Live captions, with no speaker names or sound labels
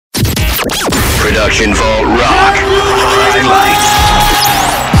production for rock highlights.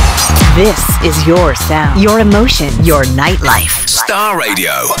 This is your sound, your emotion, your nightlife. Star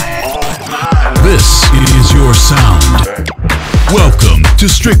Radio. This is your sound. Welcome to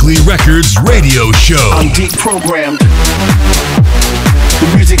Strictly Records Radio Show. I'm deprogrammed.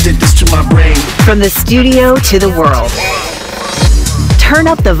 The music did this to my brain. From the studio to the world. Turn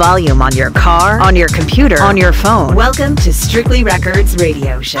up the volume on your car, on your computer, on your phone. Welcome to Strictly Records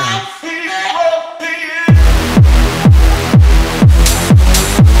Radio Show.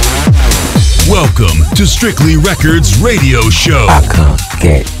 Welcome to Strictly Records Radio Show. I can't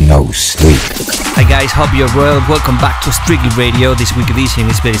get no sleep. Hi guys, hope you're well. Welcome back to Strictly Radio. This week edition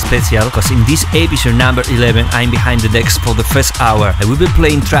is very special because in this episode number 11, I'm behind the decks for the first hour. I will be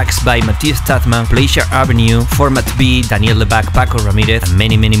playing tracks by Matthias Statman, Pleasure Avenue, Format B, Daniel Lebac, Paco Ramirez, and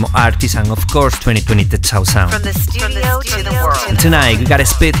many more artists, and of course 2020 Techno Sound. From the studio to the world. And tonight we got a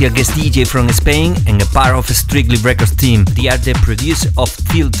special guest DJ from Spain and a part of Strictly Records team. They are the producer of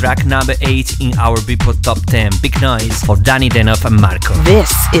field track number 8 in our Beatport Top 10. Big noise for Danny Denov and Marco.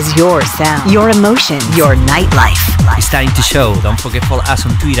 This is your sound, your emotion, your nightlife. It's time to show. Don't forget to follow us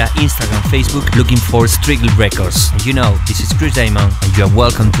on Twitter, Instagram, Facebook, looking for Strictly Records. And you know, this is Chris Diamond, and you are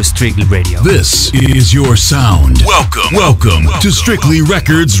welcome to Strictly Radio. This is your sound. Welcome to Strictly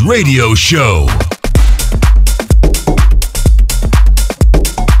Records Radio Show.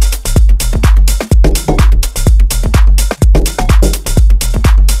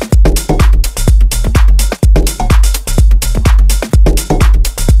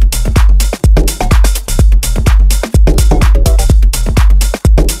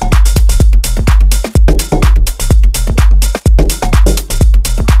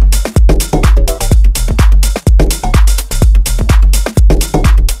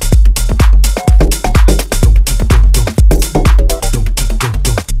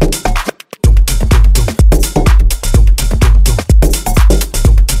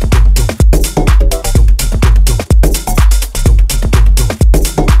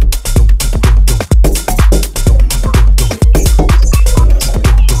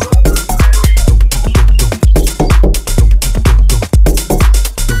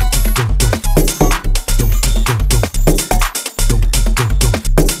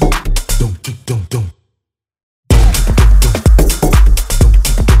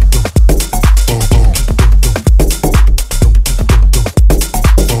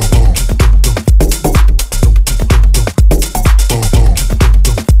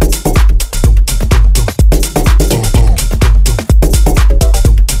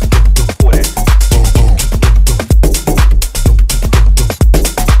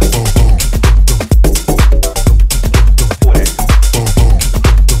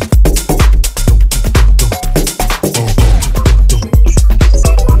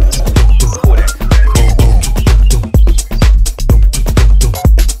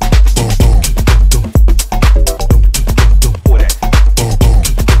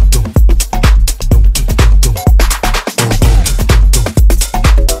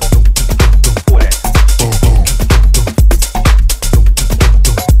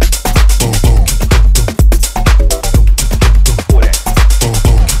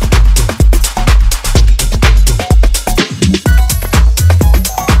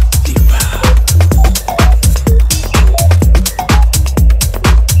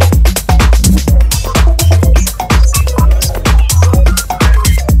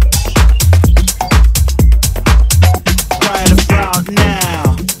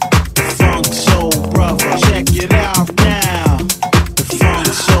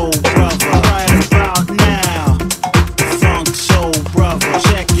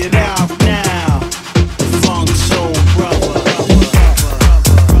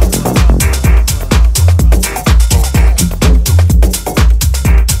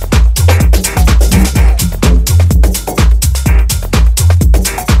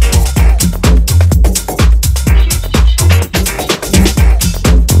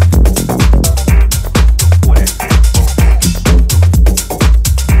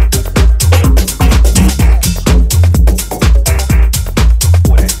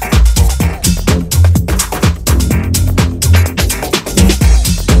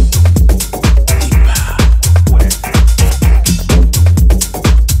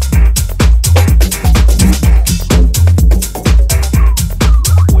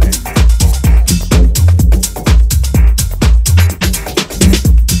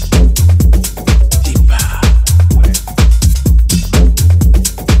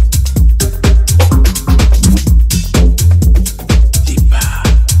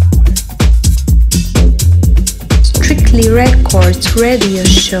 Radio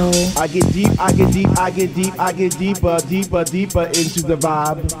Show. I get deep, I get deep, I get deep, I get deeper, deeper, deeper into the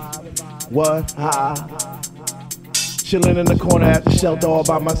vibe. What? Chilling in the corner at the shelter all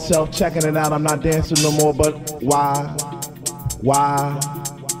by myself, checking it out. I'm not dancing no more, but why? Why?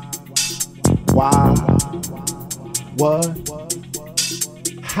 Why? What?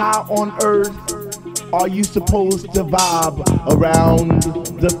 How on earth are you supposed to vibe around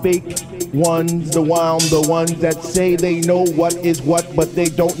the fake ones, the ones that say they know what is what, but they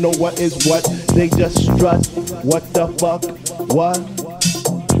don't know what is what. They just strut. What the fuck? What?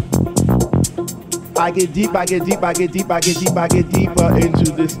 I get deep, I get deep, I get deep, I get deep, I get deeper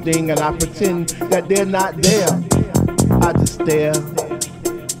into this thing, and I pretend that they're not there. I just stare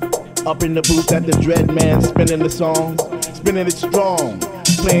up in the booth at the Dread Man spinning the song, spinning it strong,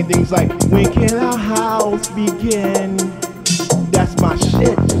 playing things like "When can our house begin?" That's my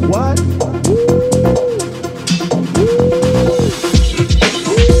shit. What? Woo.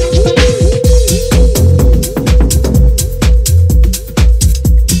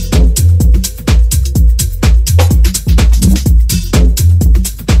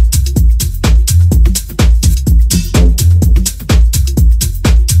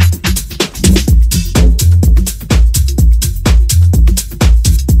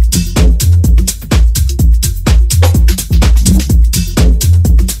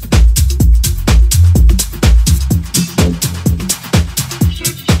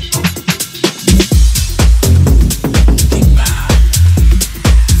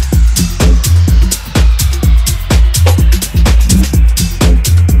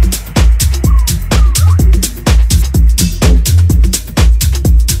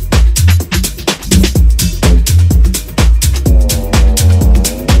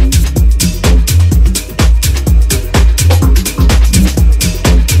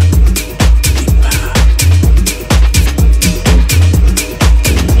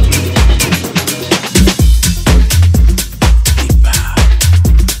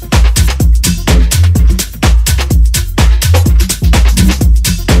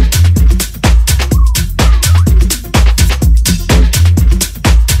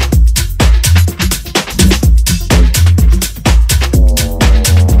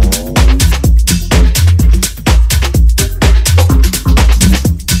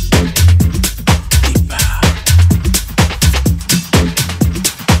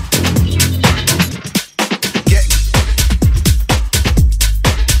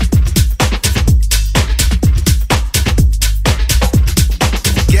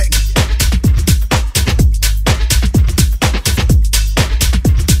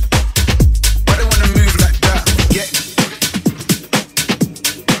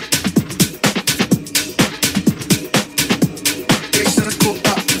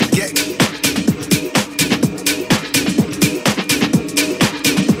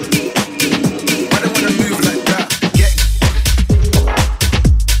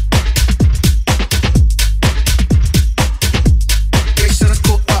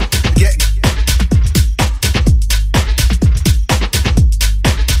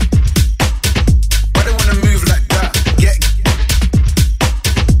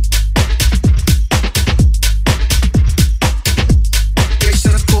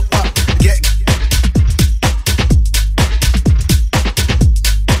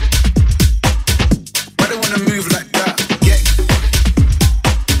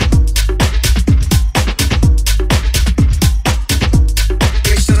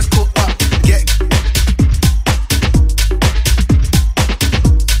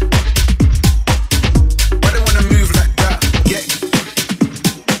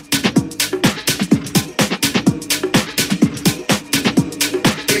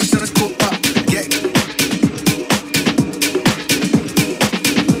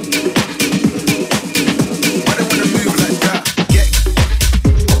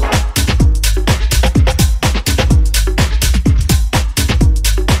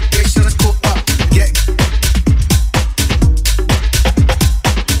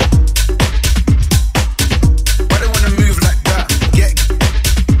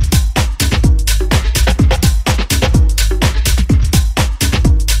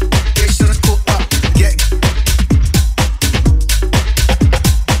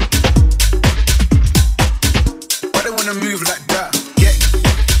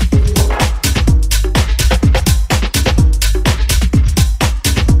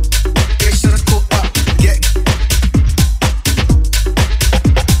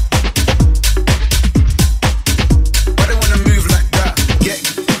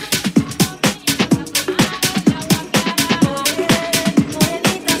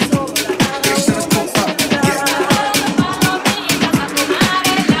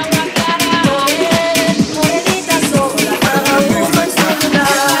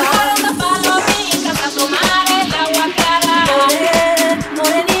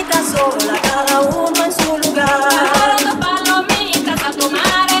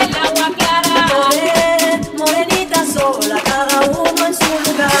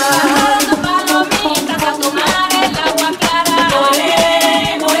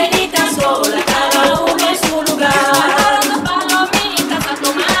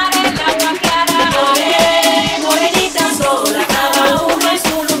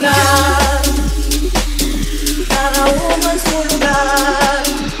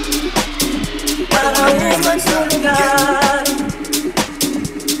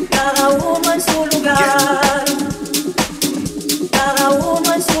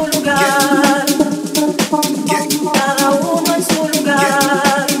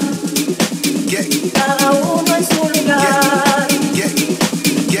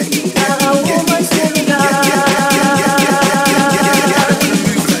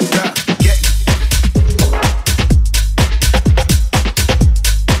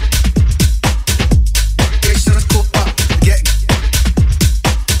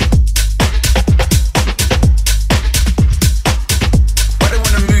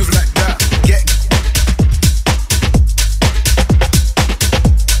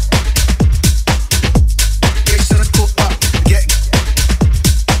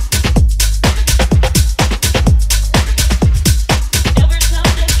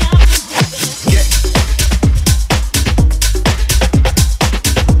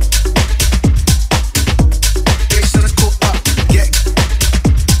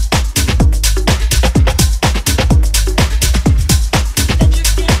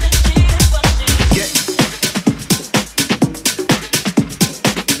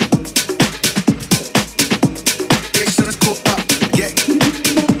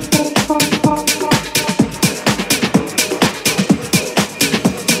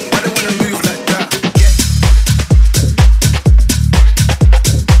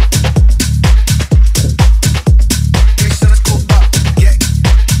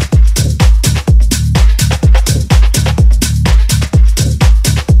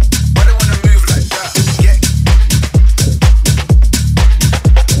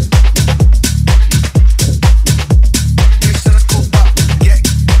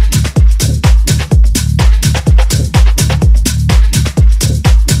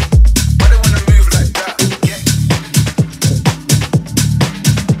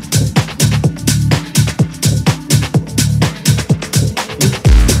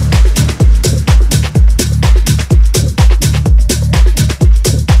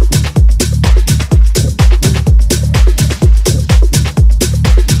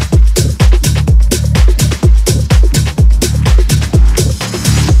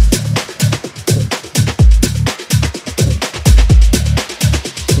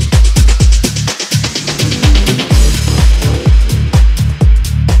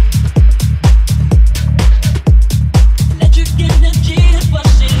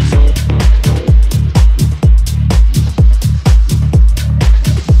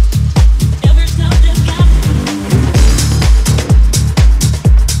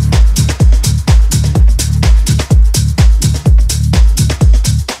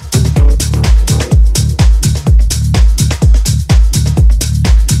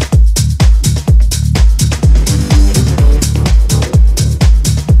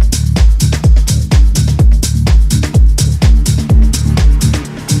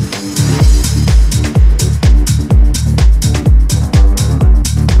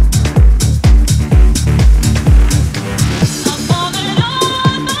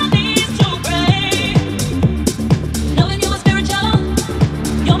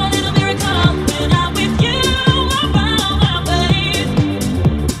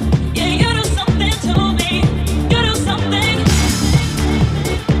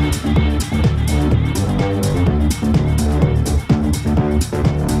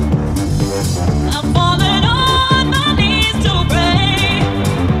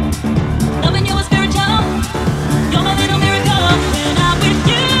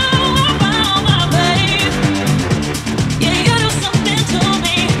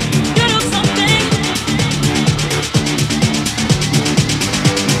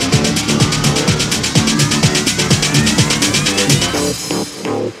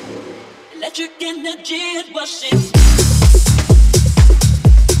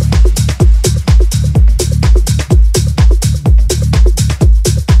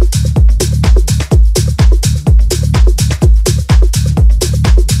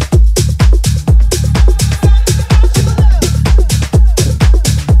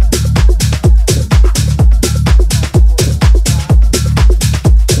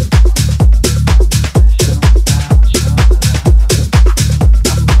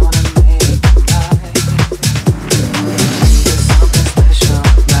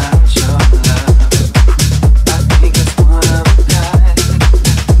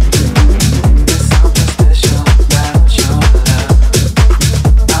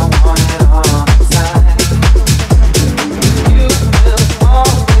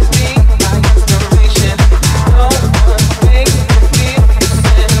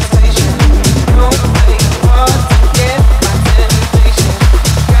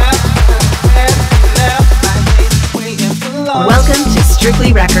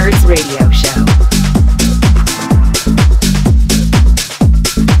 Records radio show.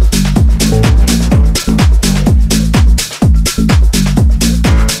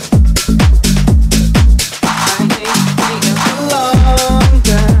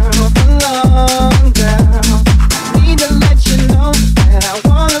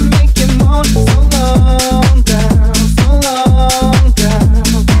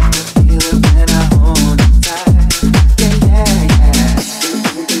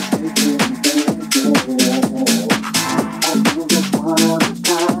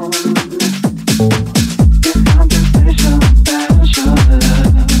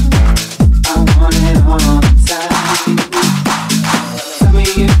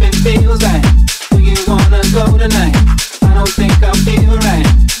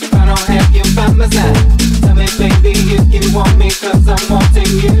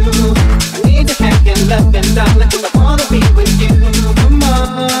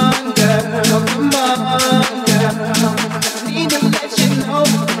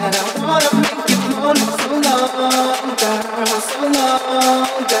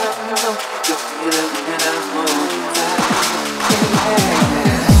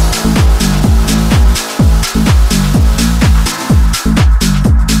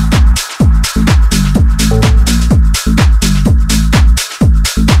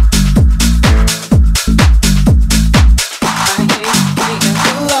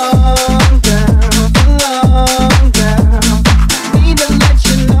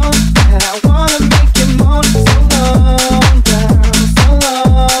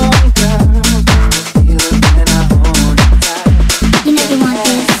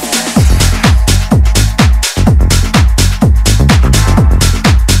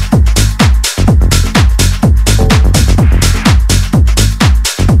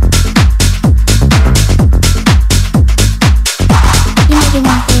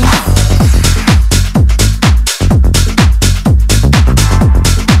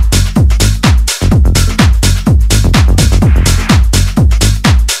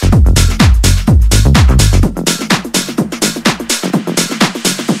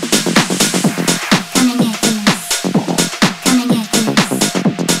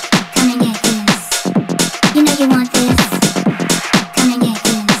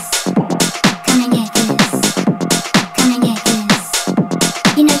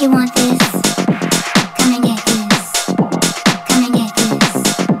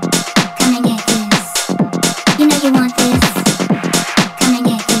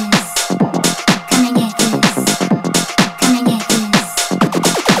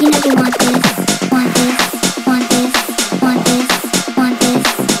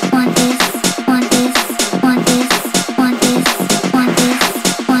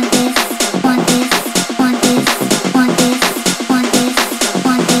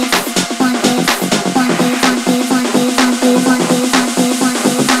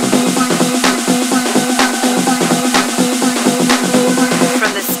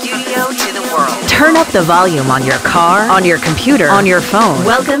 The volume on your car, on your computer, on your phone.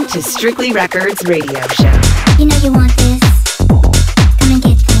 Welcome to Strictly Records radio show. You know you want this. Come and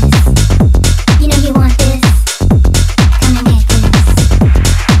get this. You know you want this. Come and get this.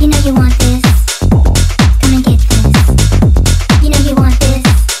 You know you want this. Come and get this. You know you want this.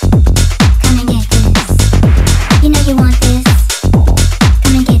 Come and get this. You know you want this.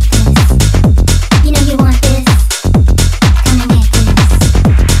 Come and get this. You know you want this. Come and get this.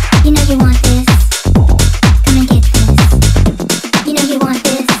 You know you want this. You know you want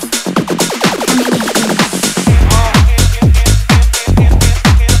this. Come and get this.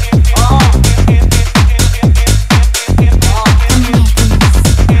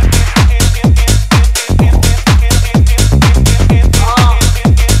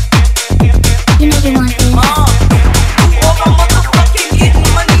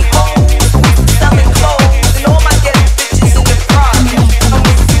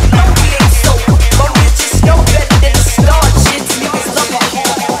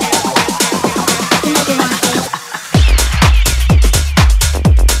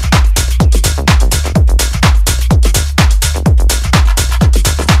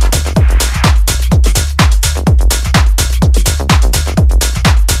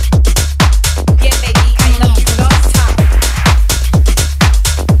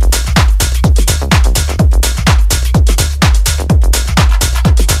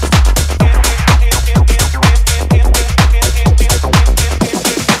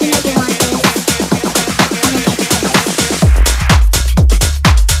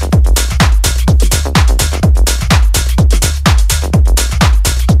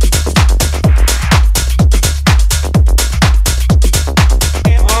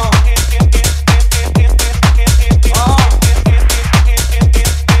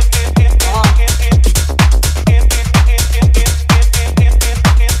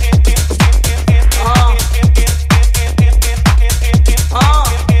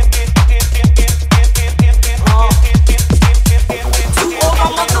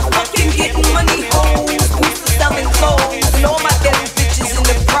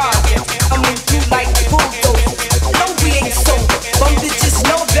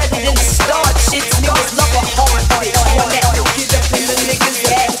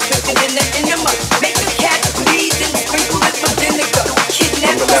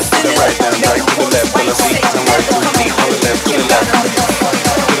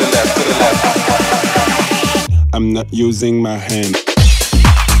 not using my hand.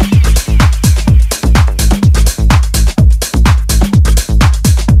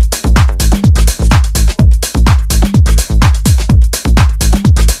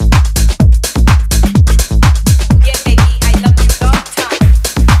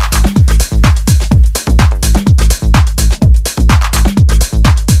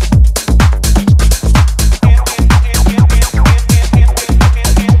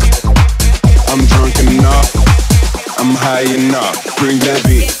 High enough, bring that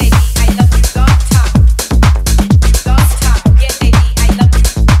beat.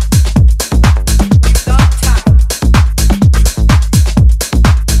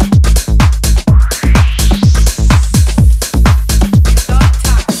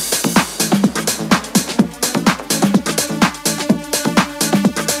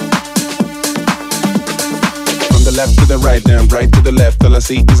 From the left to the right, then right to the left. All I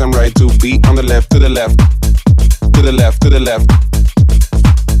see is I'm right to beat on the left to the left. To the left, to the left.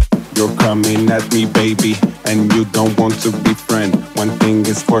 You're coming at me, baby, and you don't want to be friend. One thing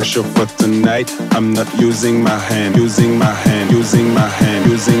is for sure for tonight, I'm not using my hand, using my hand, using my hand,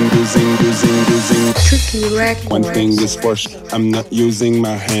 using. Strictly Records. One thing is for sure, I'm not using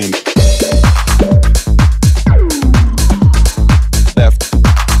my hand. Left.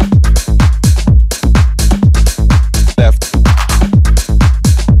 Left.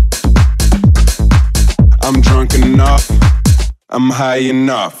 I'm drunk enough, I'm high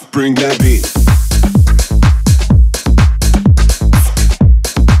enough, bring that beat.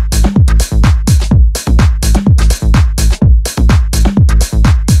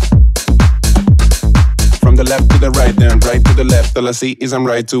 From the left to the right, then right to the left. All I see is I'm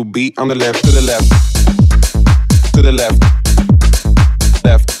right to beat on the left to the left. To the left.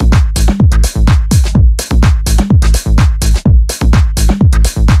 Left.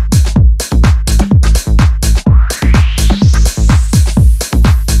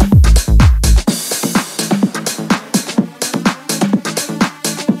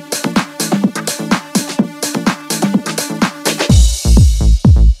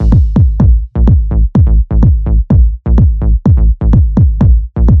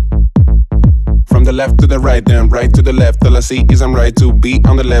 Left to the right, then right to the left. All I see is I'm right to beat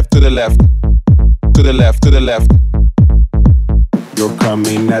on the left to the left. To the left, to the left. You're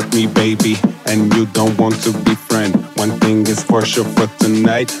coming at me, baby, and you don't want to be friend. One thing is for sure for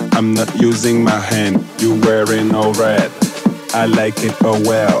tonight, I'm not using my hand. You wearing all red, I like it, oh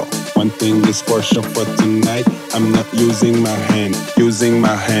well. One thing is for sure for tonight, I'm not using my hand, using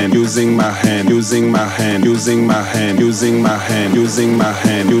my hand, using my hand, using my hand, using my hand, using my hand, using my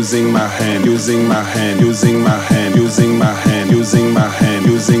hand, using my hand, using my hand, using my hand, using my hand, using my hand,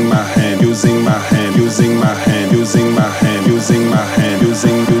 using my hand, using my hand, using my hand, using my hand,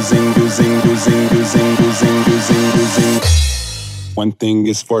 using my hand, using. One thing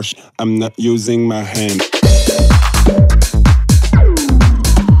is for sure, I'm not using my hand.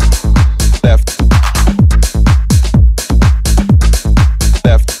 Left.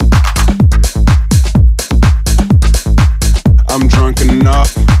 Left. I'm drunk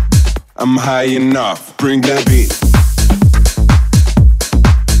enough, I'm high enough, bring that beat.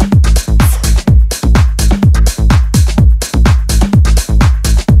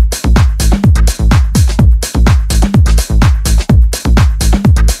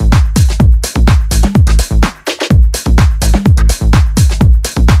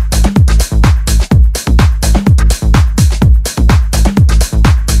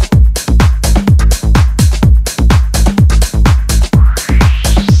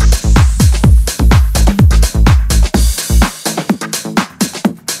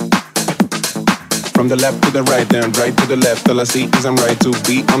 From the left to the right, then right to the left. All I see is I'm right to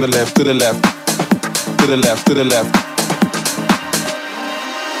beat on the left to the left. To the left, to the left.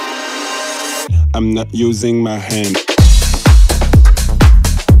 I'm not using my hand.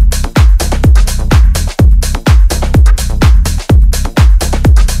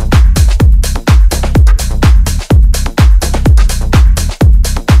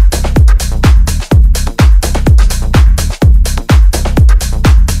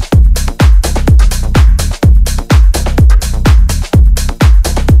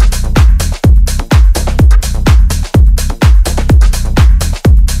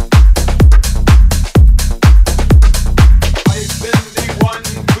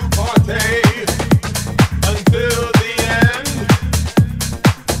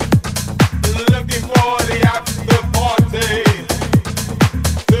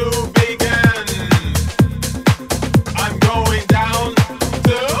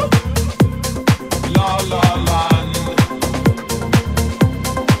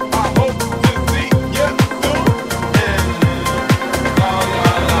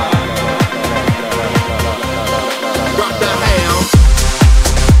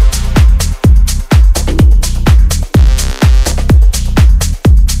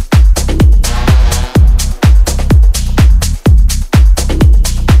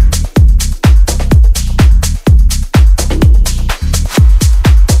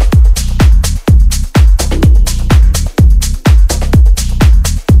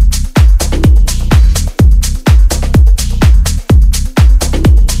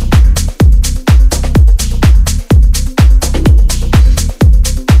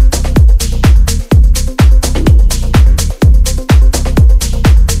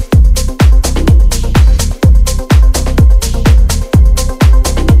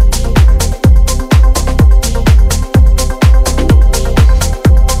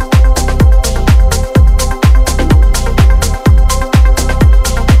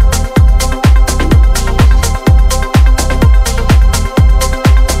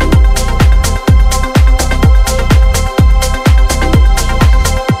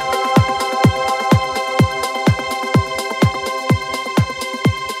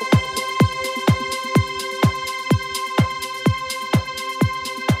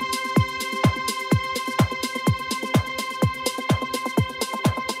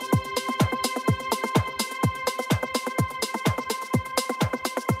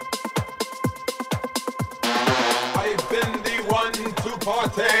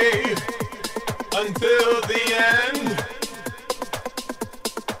 party until the end.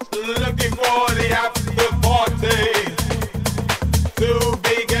 Looking for the after party to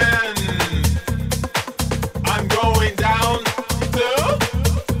begin. I'm going down to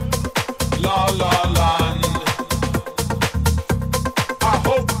La La Land. I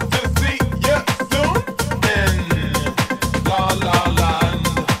hope to see you soon in La La Land.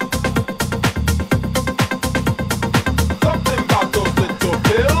 Something about those little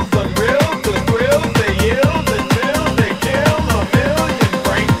pills, unreal, the thrills they yield until they kill a million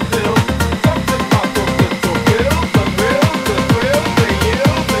brain cells. Something about those little pills, unreal, the thrills they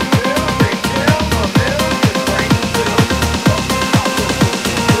yield until they kill a million brain cells.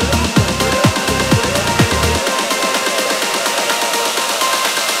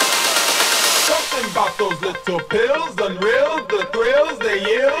 Something about those little pills, unreal, the thrills they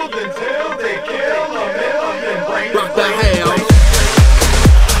yield until they kill a million brain cells. Rock the hell.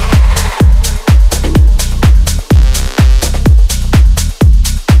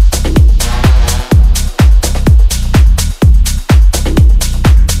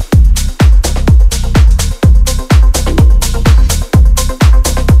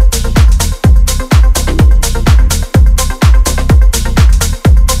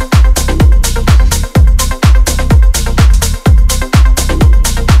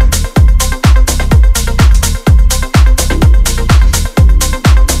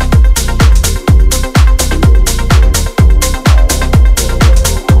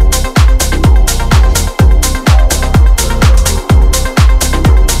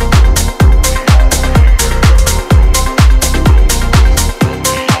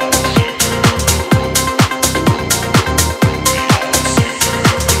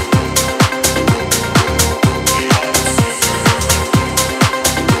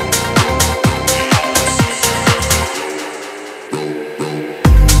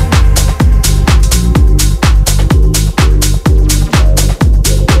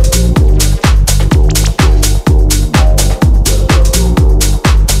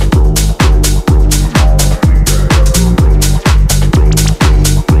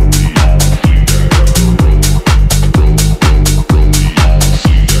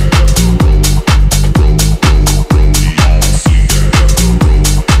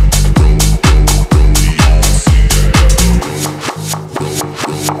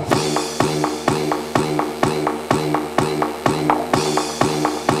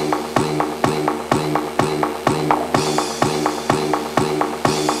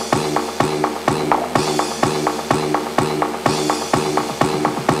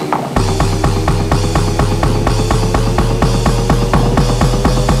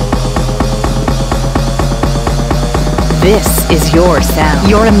 This is your sound,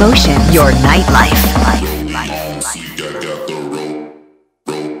 your emotion, your nightlife.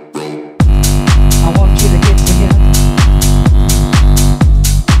 I want you to get together.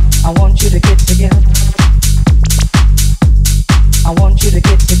 I want you to get together. I want you to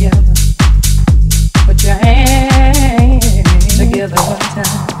get together. Put your hands together one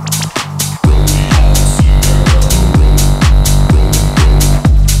time.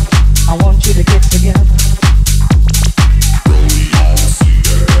 I want you to get together.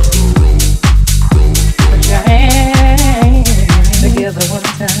 Put your hands together one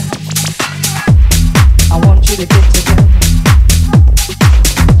time. I want you to get together.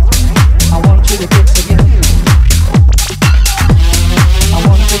 I want you to get together. I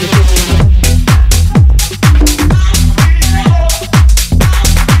want you to get together.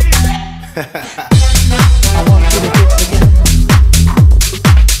 I want you to get together.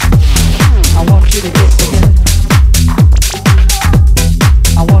 I want you to get together.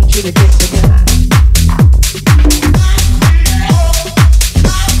 I want you to get together.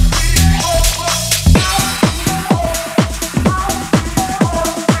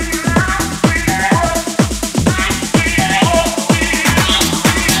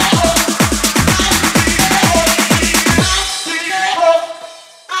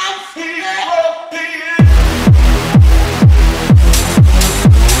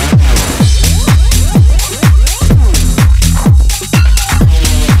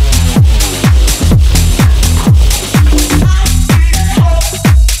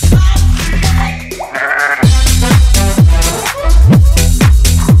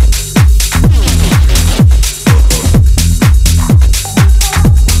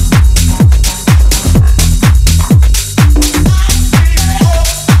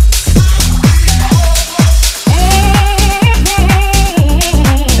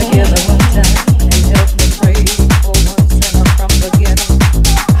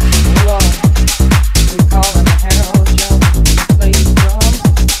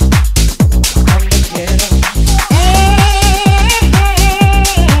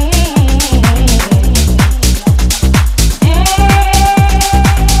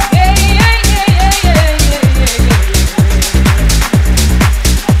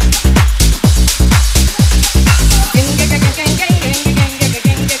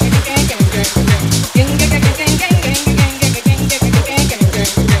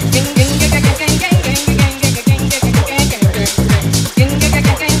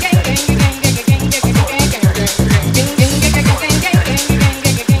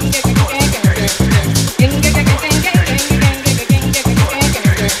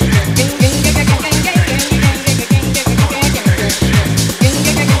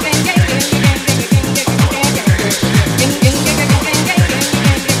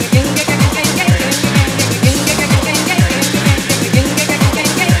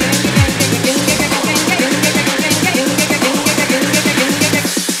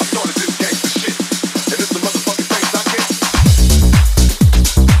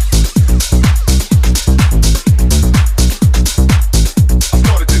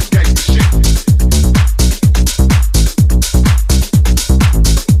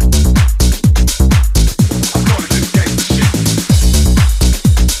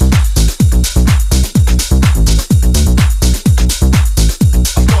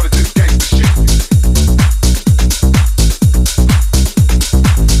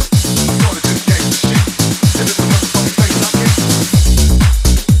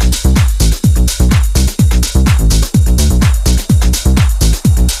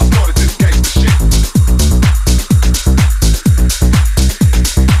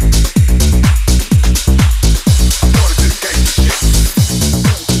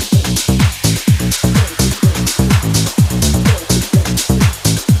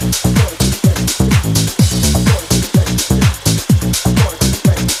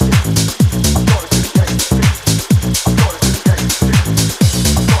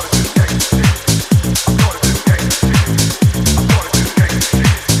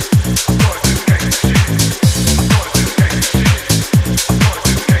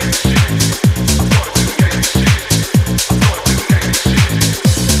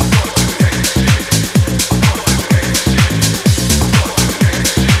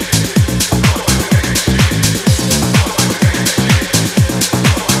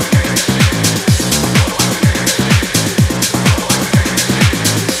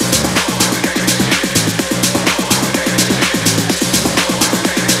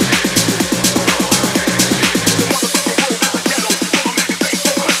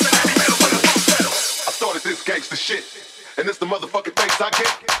 motherfucking face I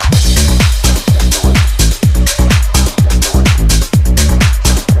get.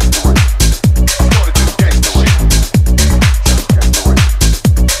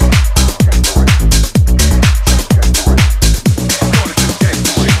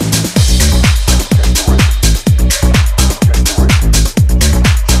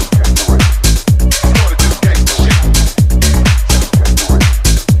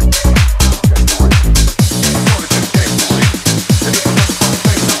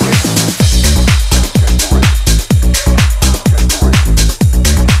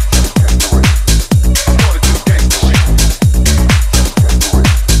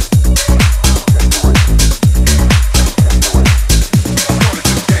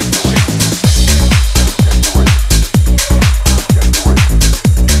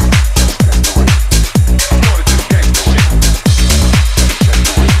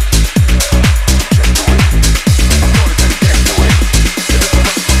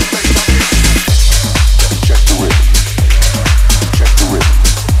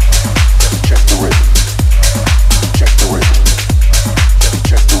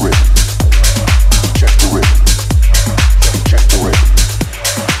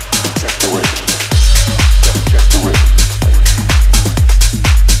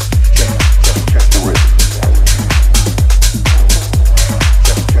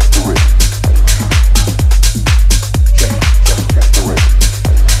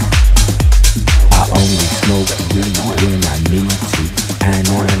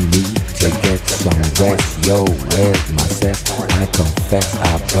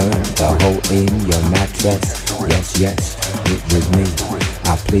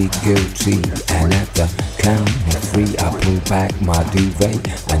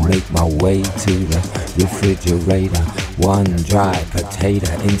 And make my way to the refrigerator. One dry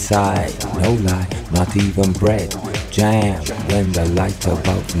potato inside, no lie, not even bread. Jam when the light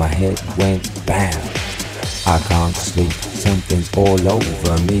above my head went bam. I can't sleep, something's all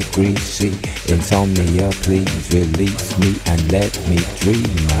over me, greasy. Insomnia, please release me and let me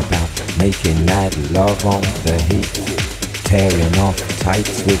dream about making that love on the heat. Tearing off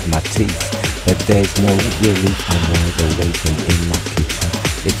tights with my teeth. But there's no relief, I'm wide awake in my kitchen.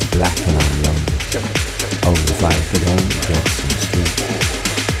 It's black and I'm lonely. Oh, if I could only get some sleep.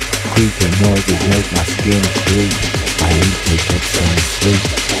 Creaking noises make my skin creep. I need to get some sleep.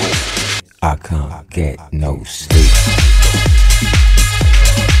 I can't get no sleep.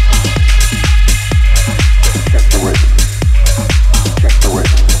 Check the rhythm. Check the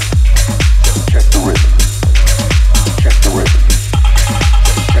rhythm. Check the rhythm. Check the rhythm.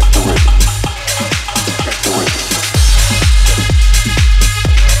 Check the rhythm.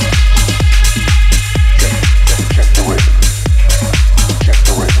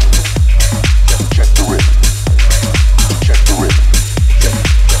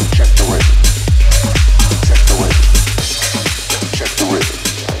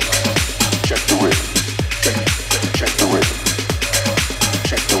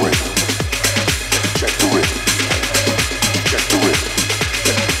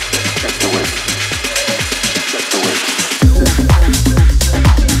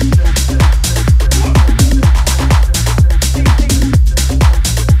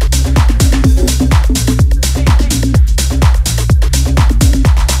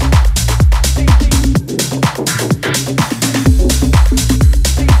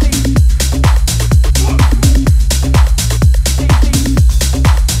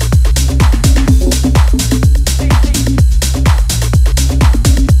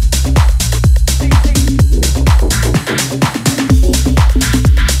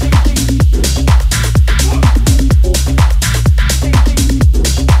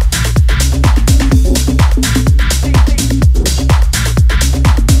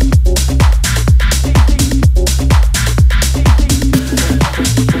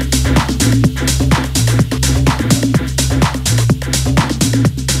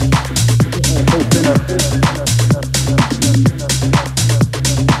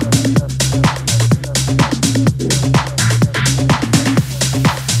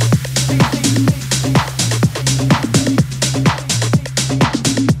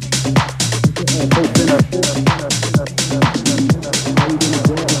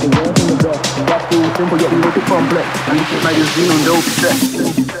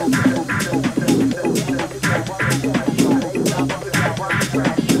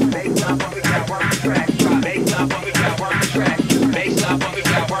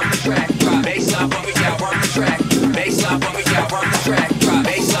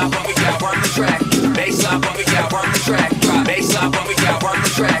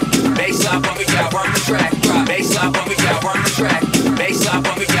 Bass up when we got run the track. Drop bass up when we got run the track.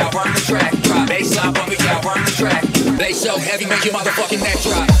 Bass so heavy, make your motherfucking neck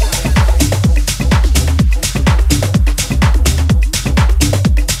drop.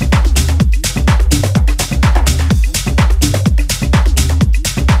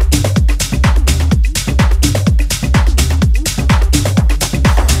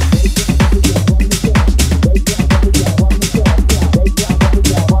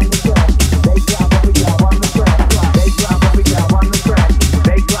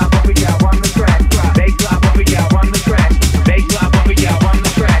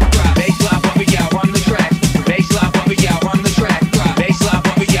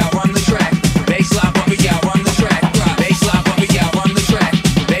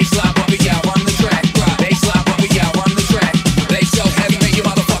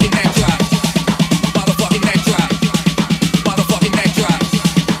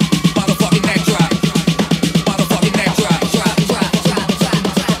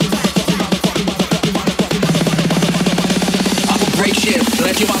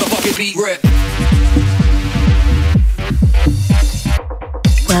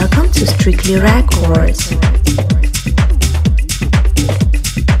 Welcome to Strictly Records.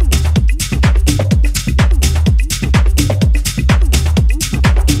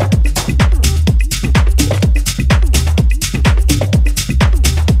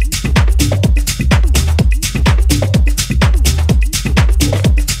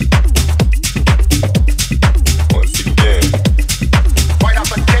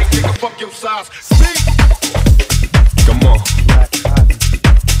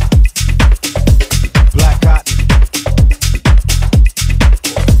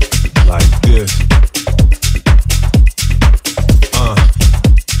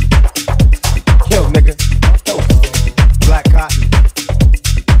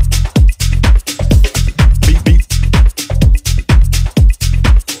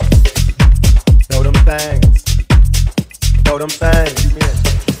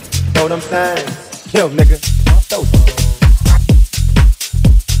 Yo, nigga.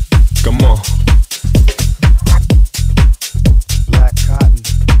 Come on. Black cotton.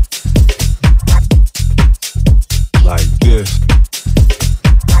 Like this.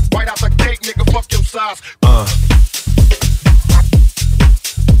 Right out the gate, nigga, fuck your size.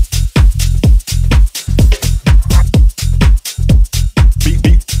 Beat,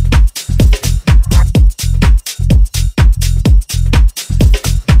 beat.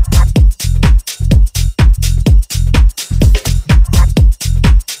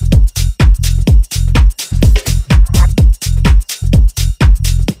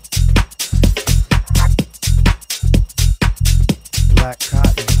 Black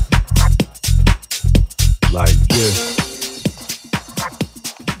cotton. Like this.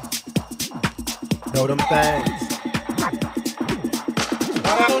 Throw them things.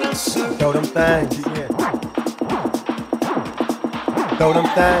 Throw them things. Yeah. Throw them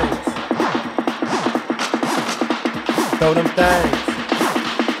things. Throw them things.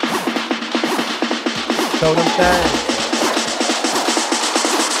 Throw them things.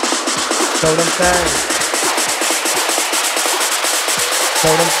 Throw them things.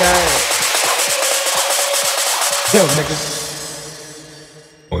 Throw them things. Yo, niggas.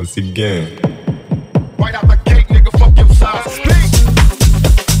 Once again. Right out the gate, nigga, fuck your size.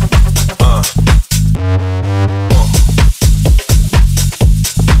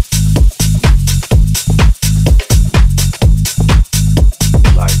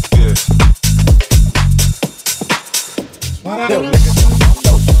 Like this. Yo, nigga.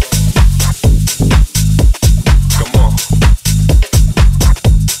 Come on.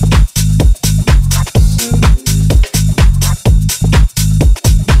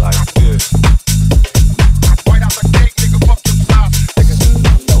 Like this.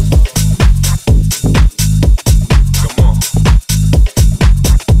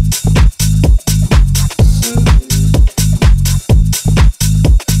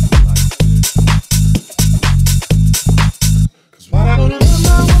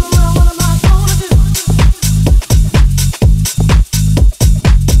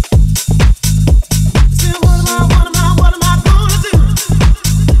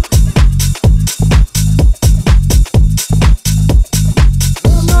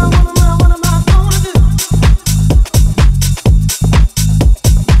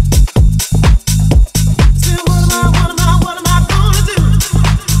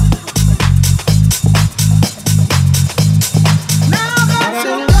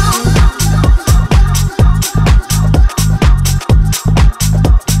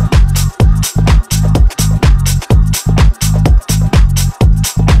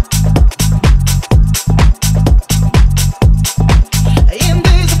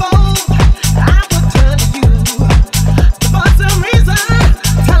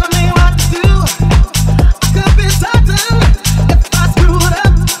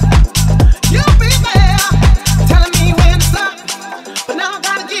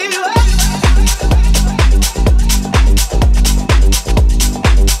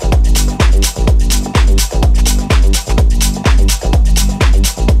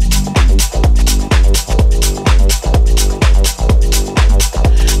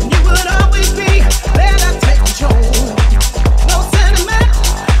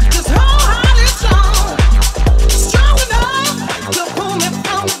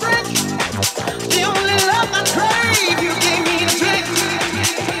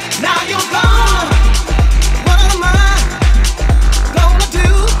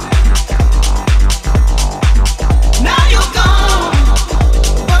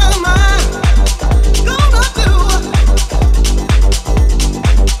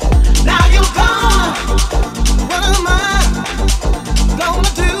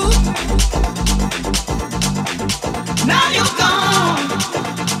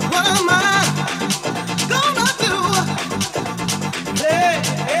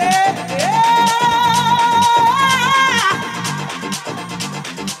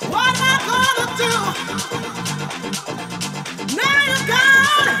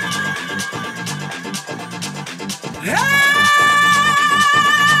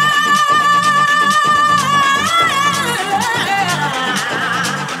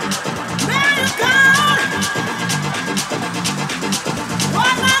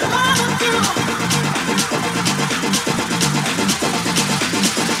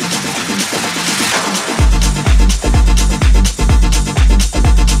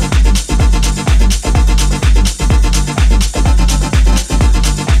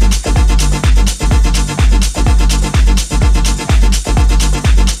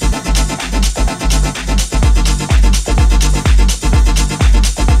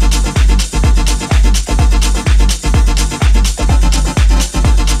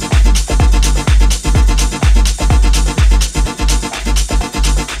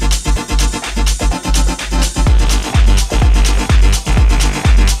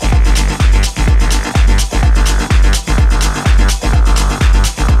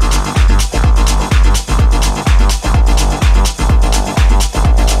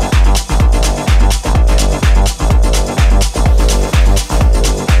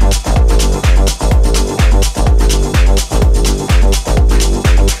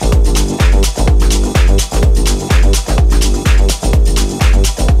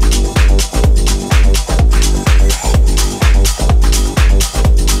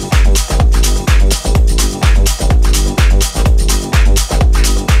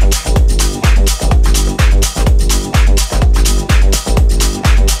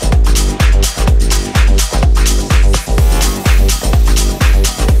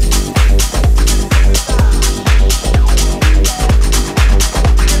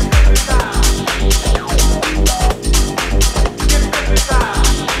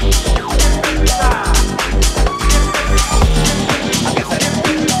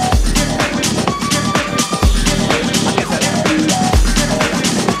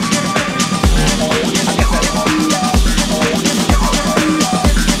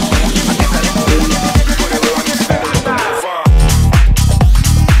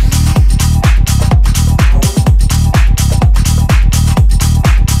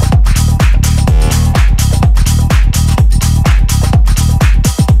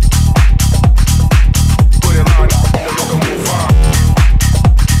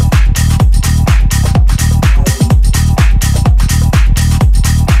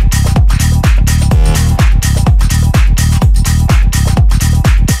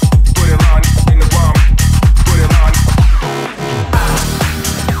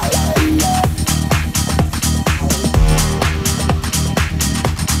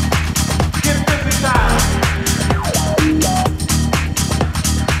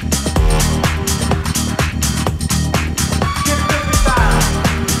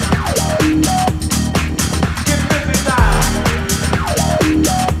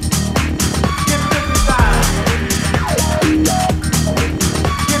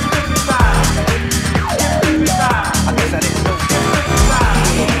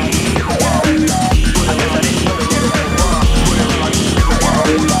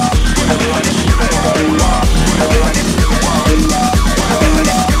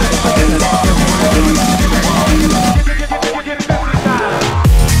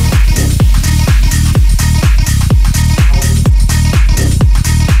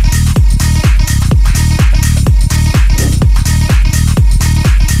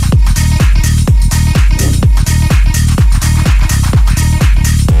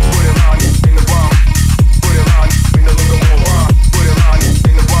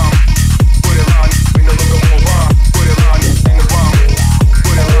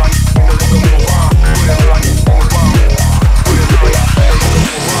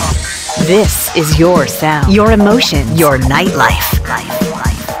 This is your sound, your emotion, your nightlife.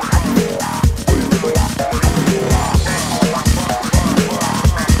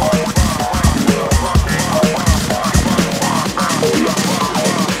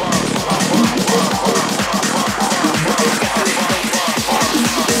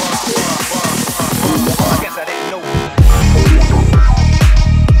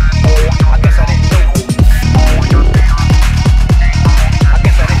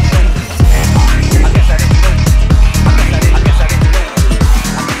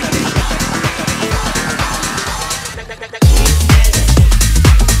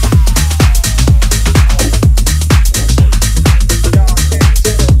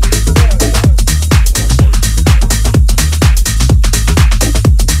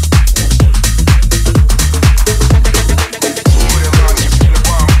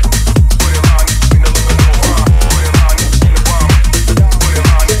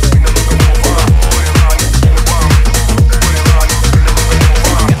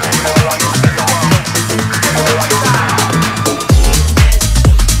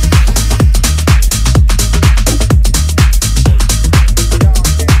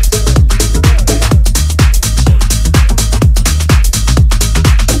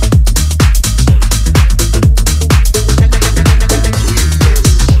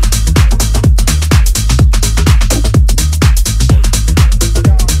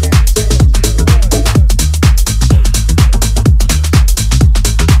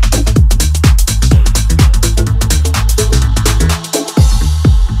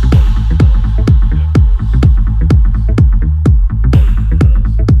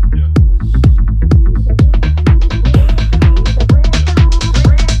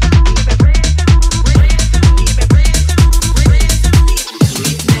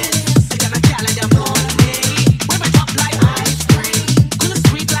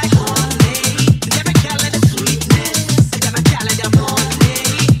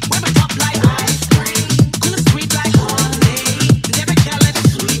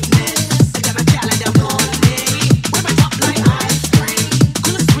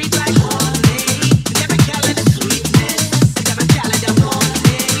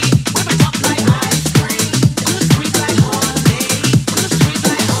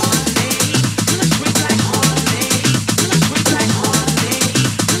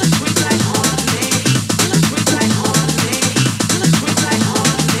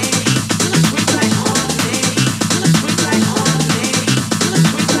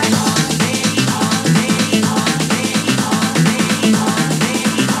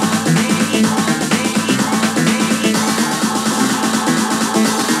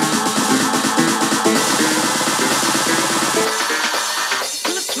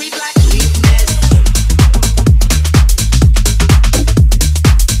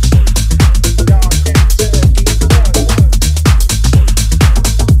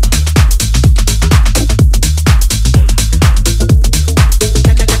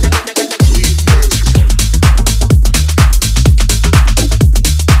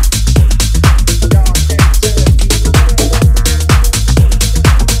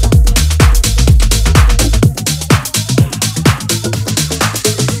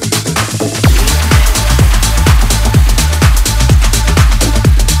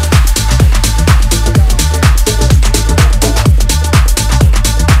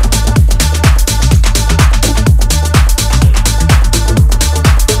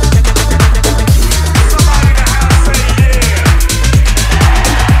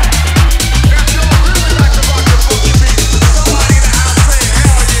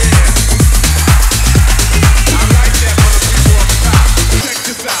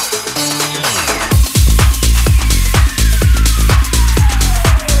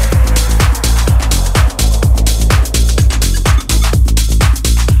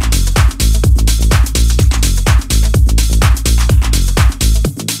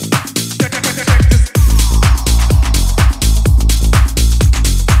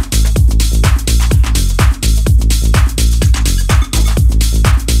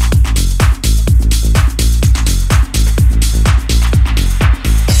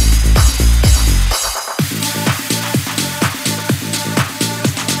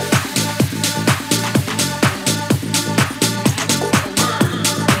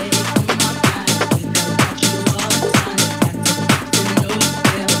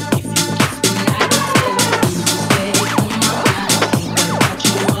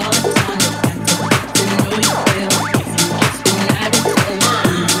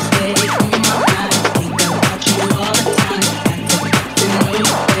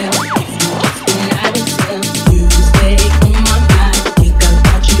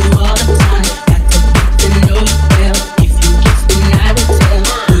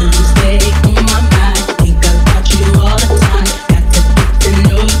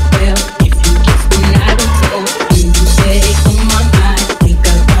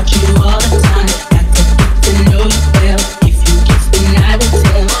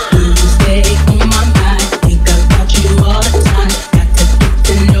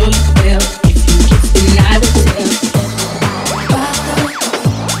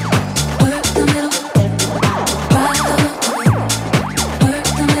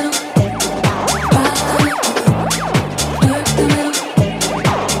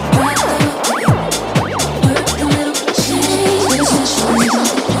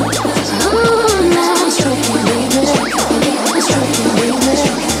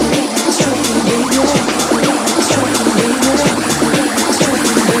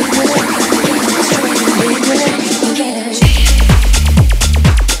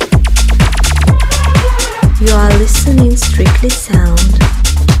 in Strictly Sound.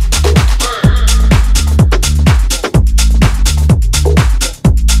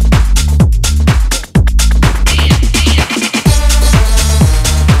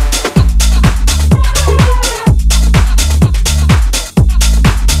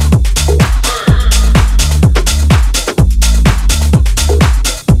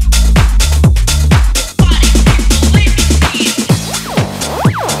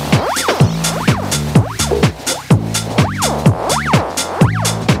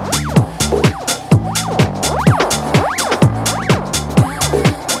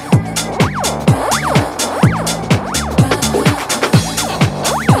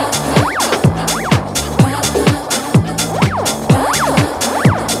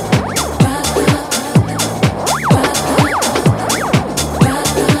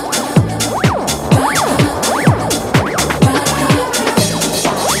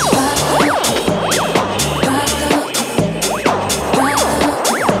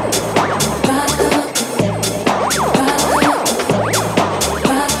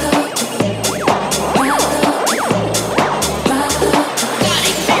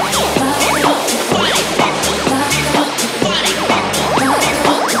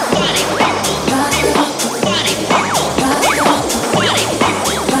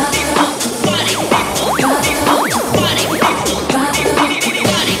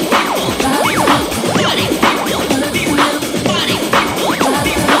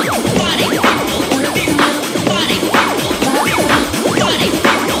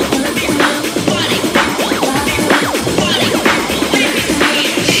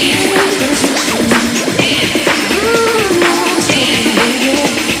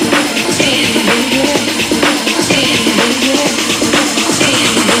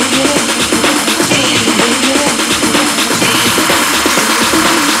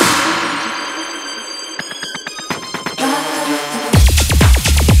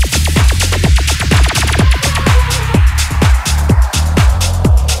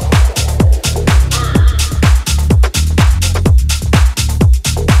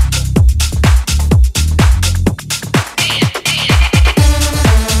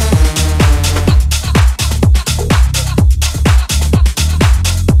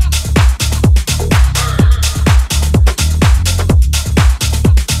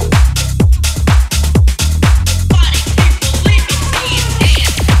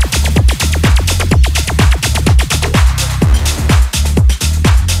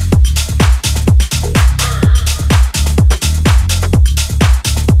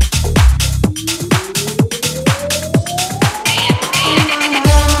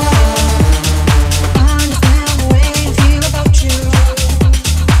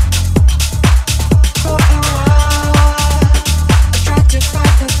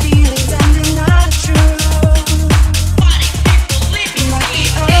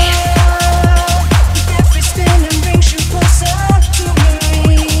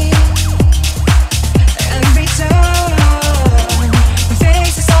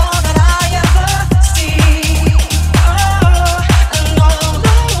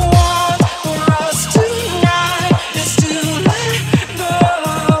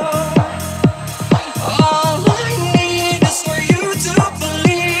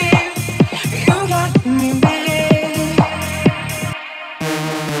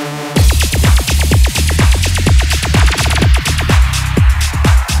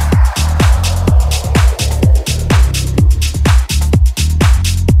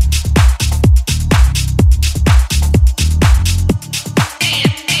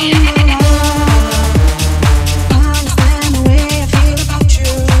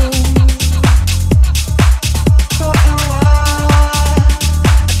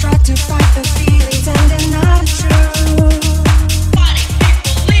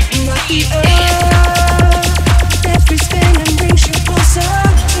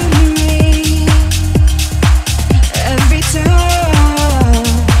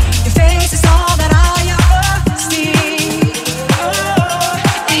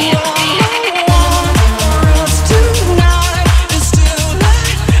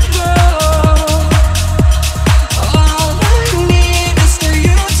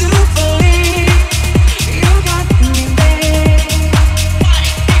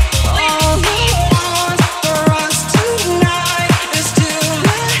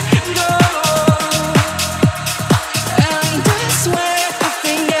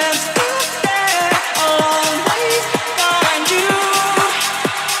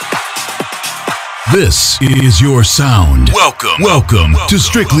 This is your sound. Welcome to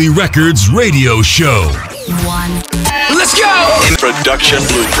Strictly Records Radio Show. Let's go! Production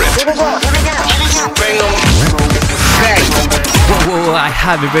Blueprint. Whoa, I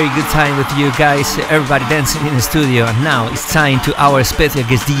have a very good time with you guys, everybody dancing in the studio, and now it's time to our special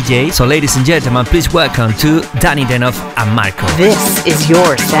guest DJ. So ladies and gentlemen, please welcome to Danny Denoff and Marco. This is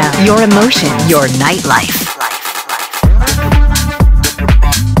your sound, your emotion, your nightlife.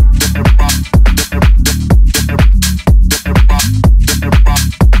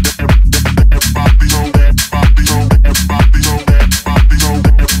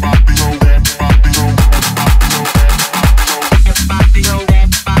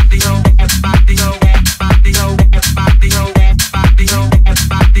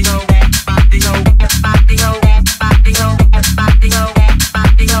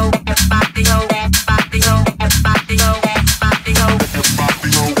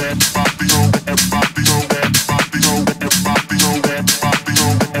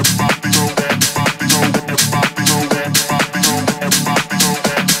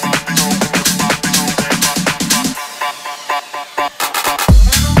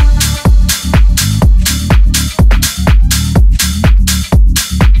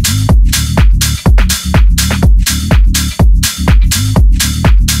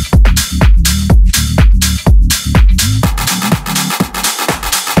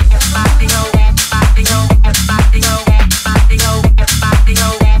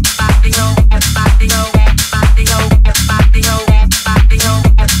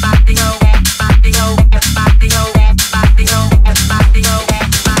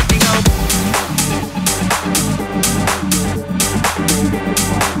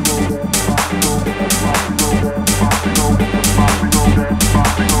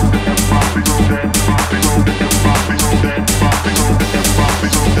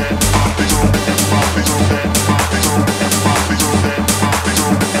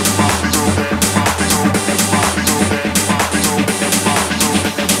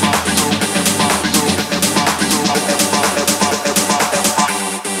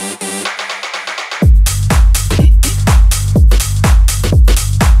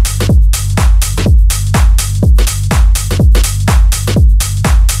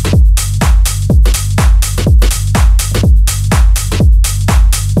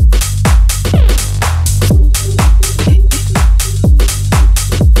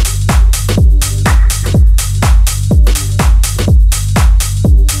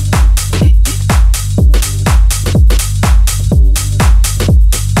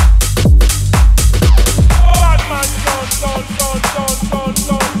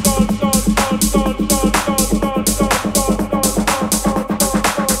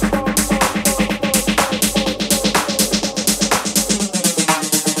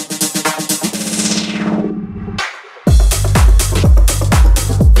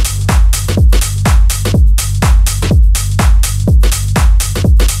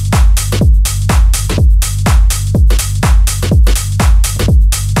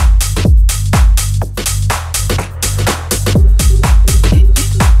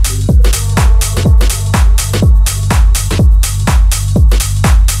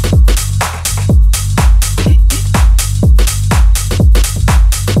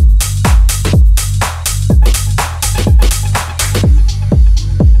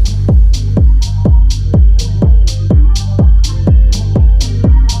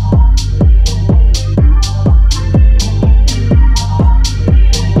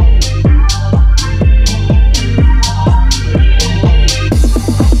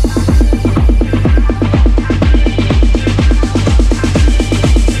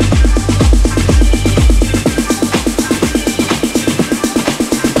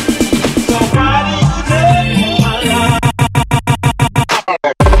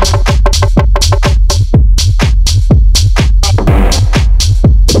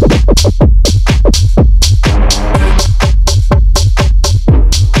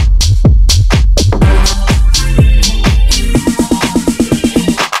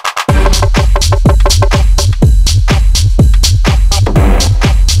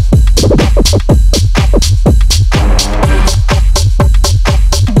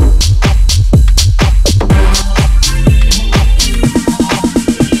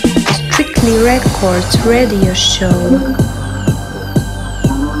 Records radio show.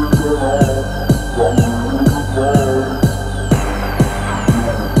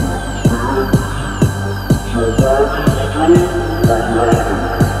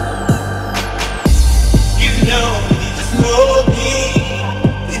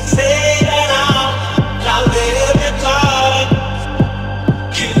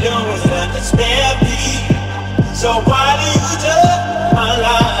 So why do you judge my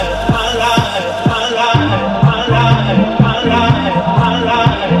life, my life, my life, my life, my life?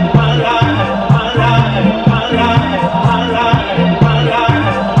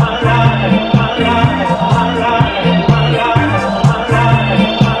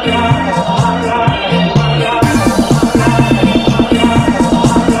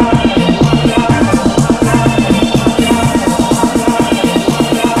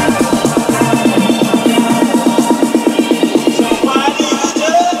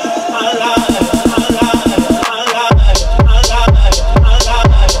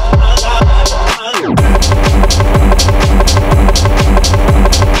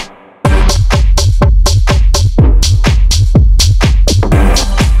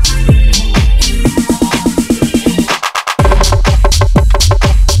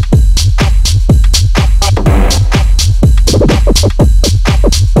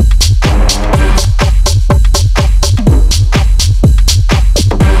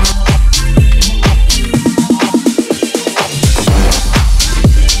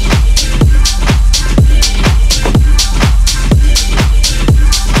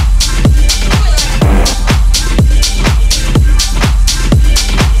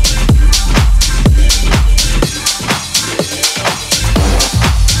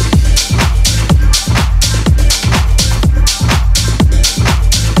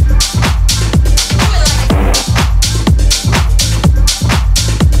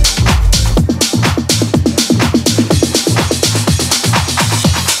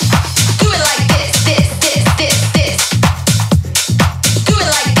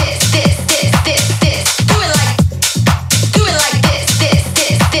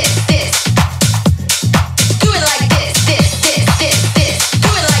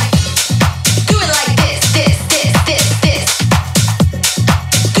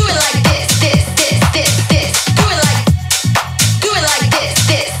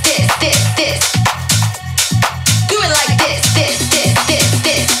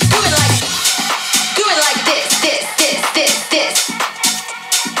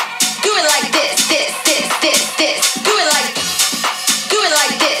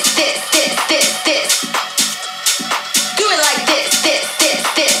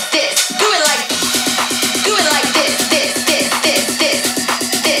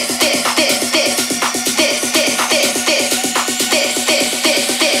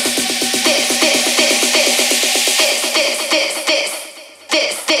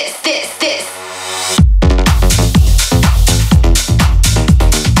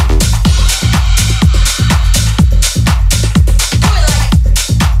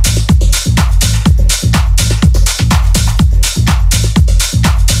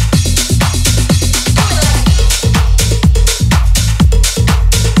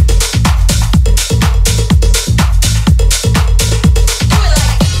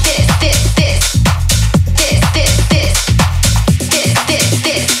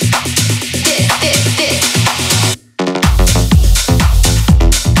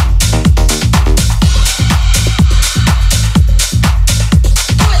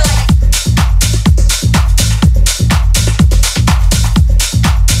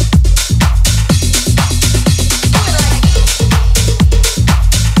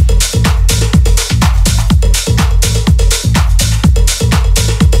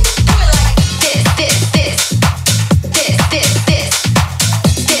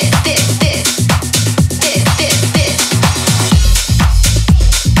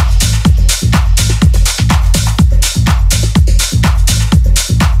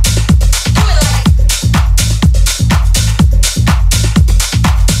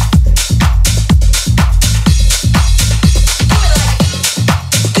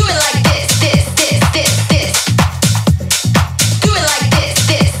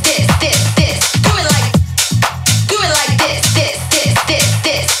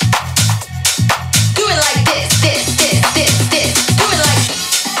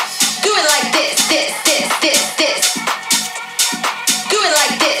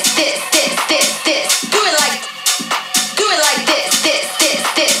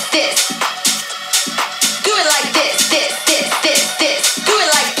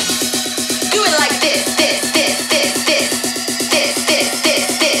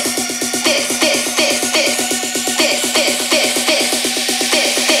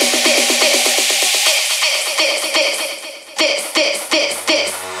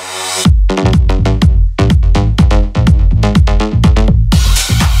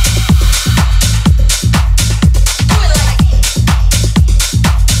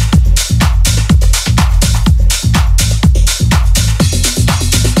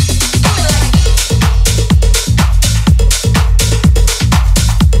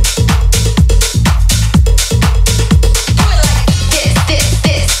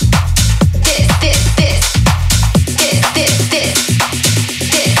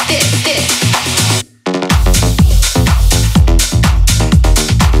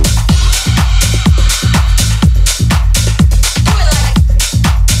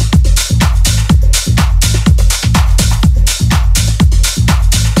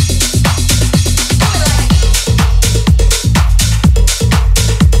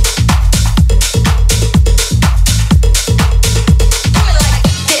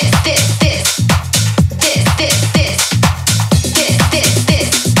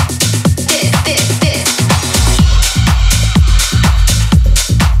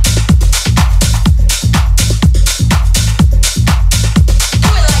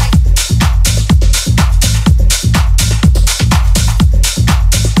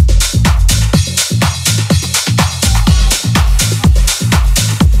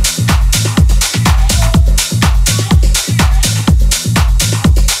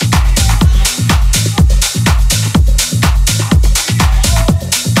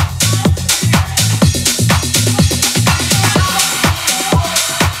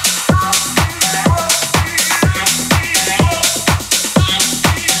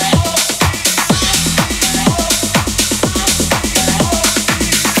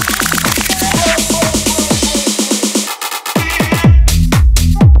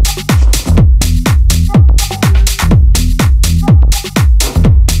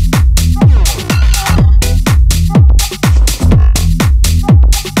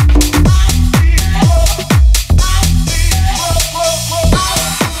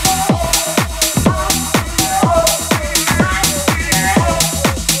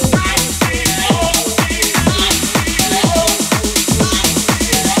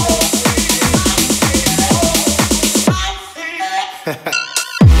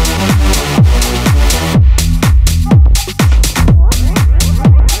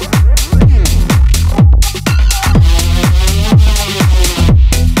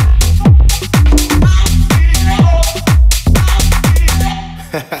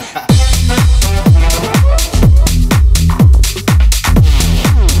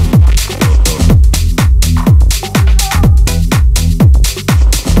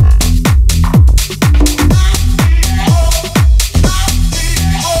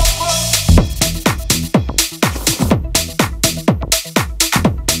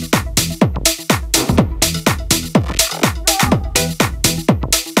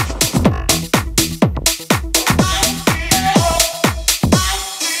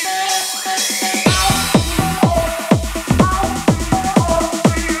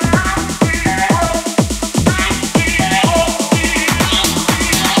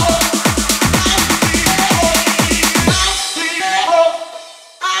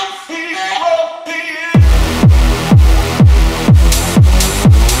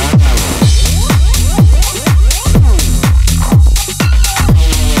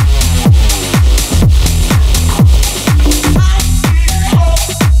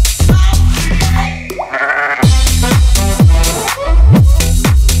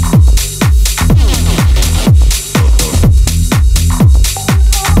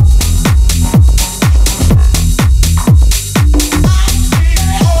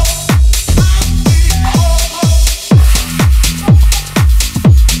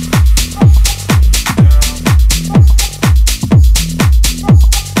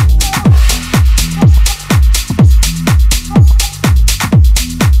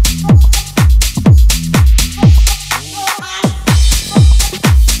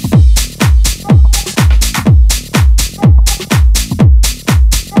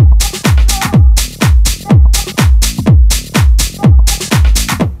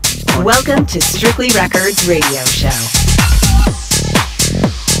 to Strictly Records Radio Show.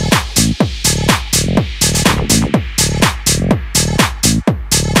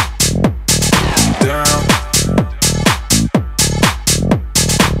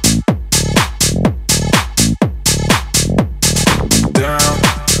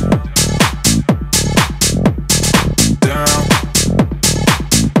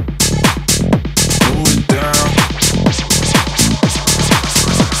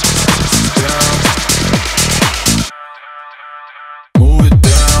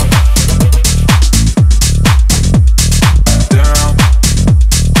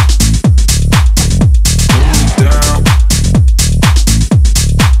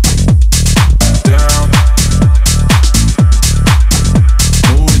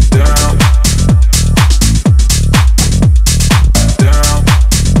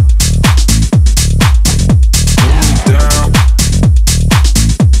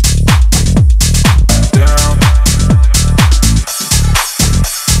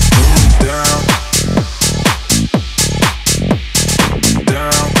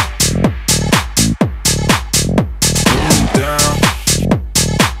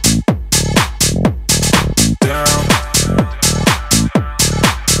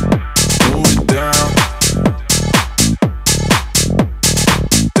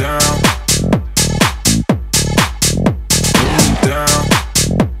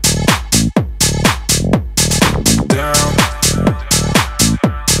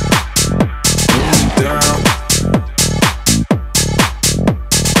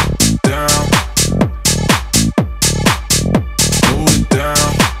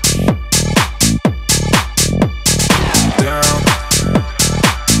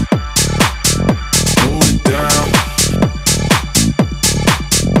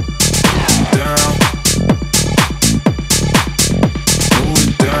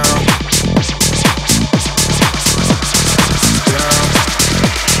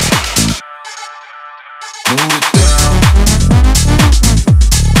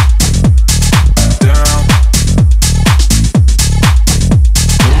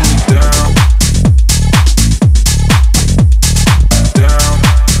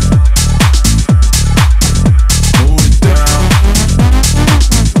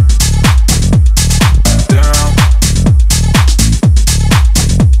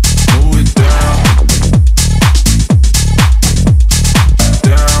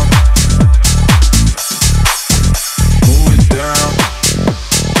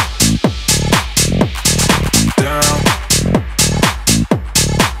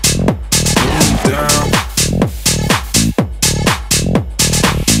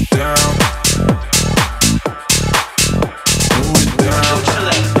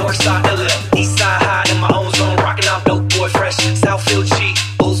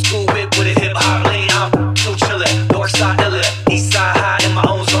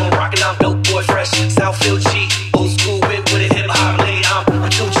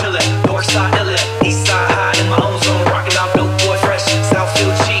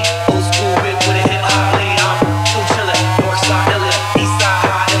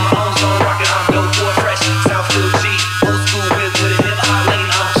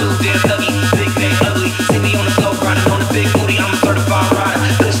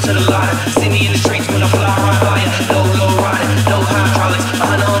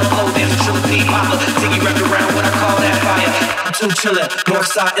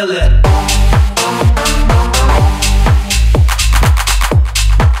 Northside illin'.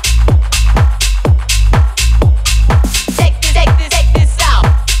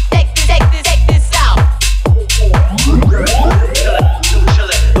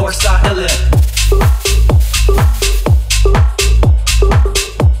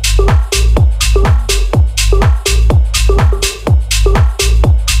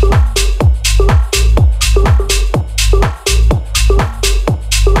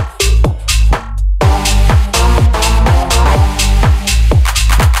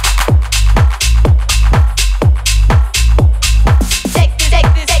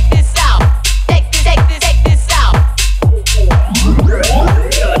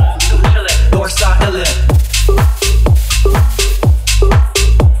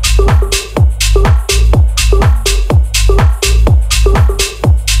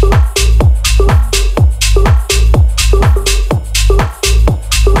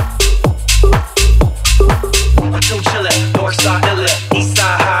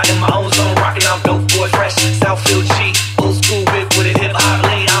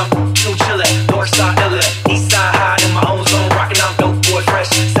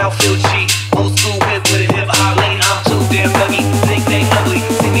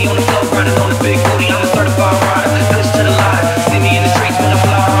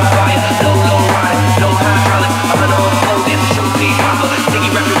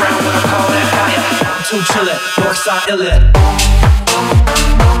 Northside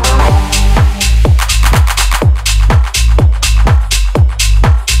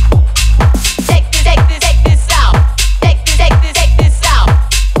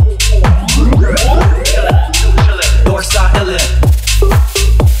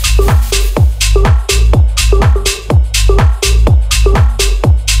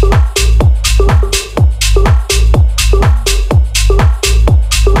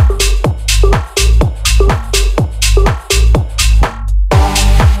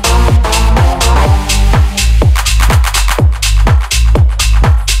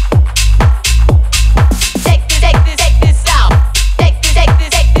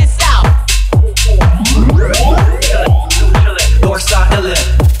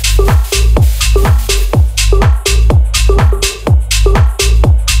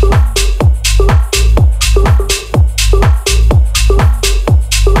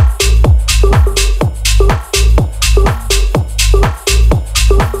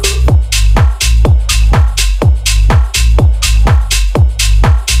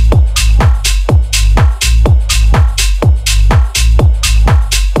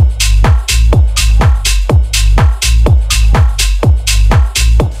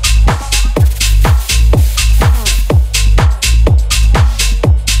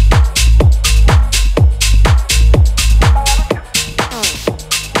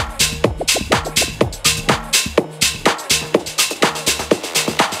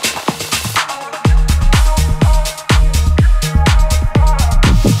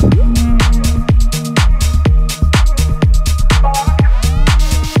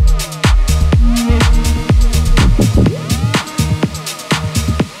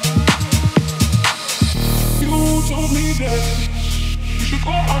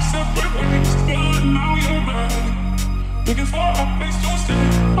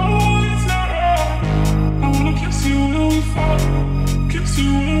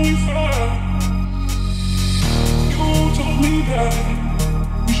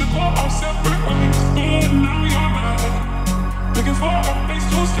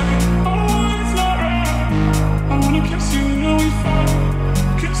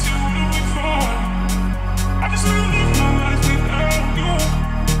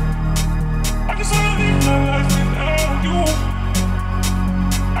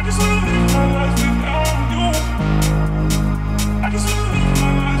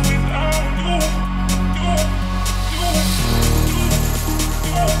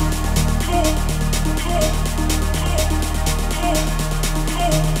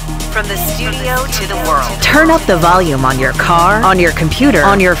From the studio to the world. Turn up the volume on your car, on your computer,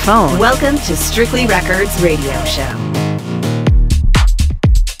 on your phone. Welcome to Strictly Records Radio Show.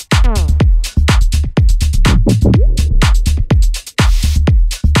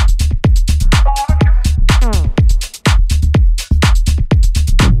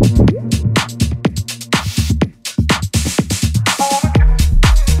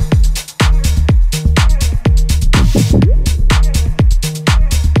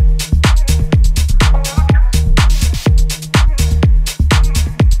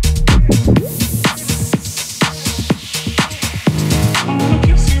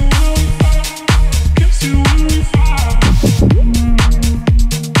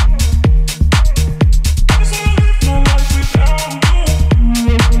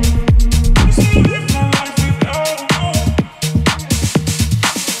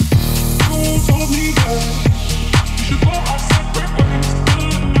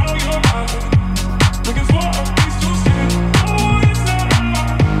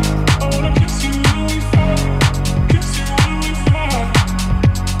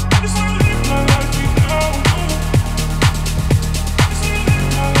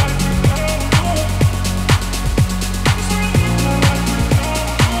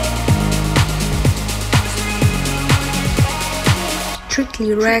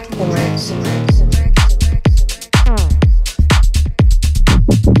 Strictly Records.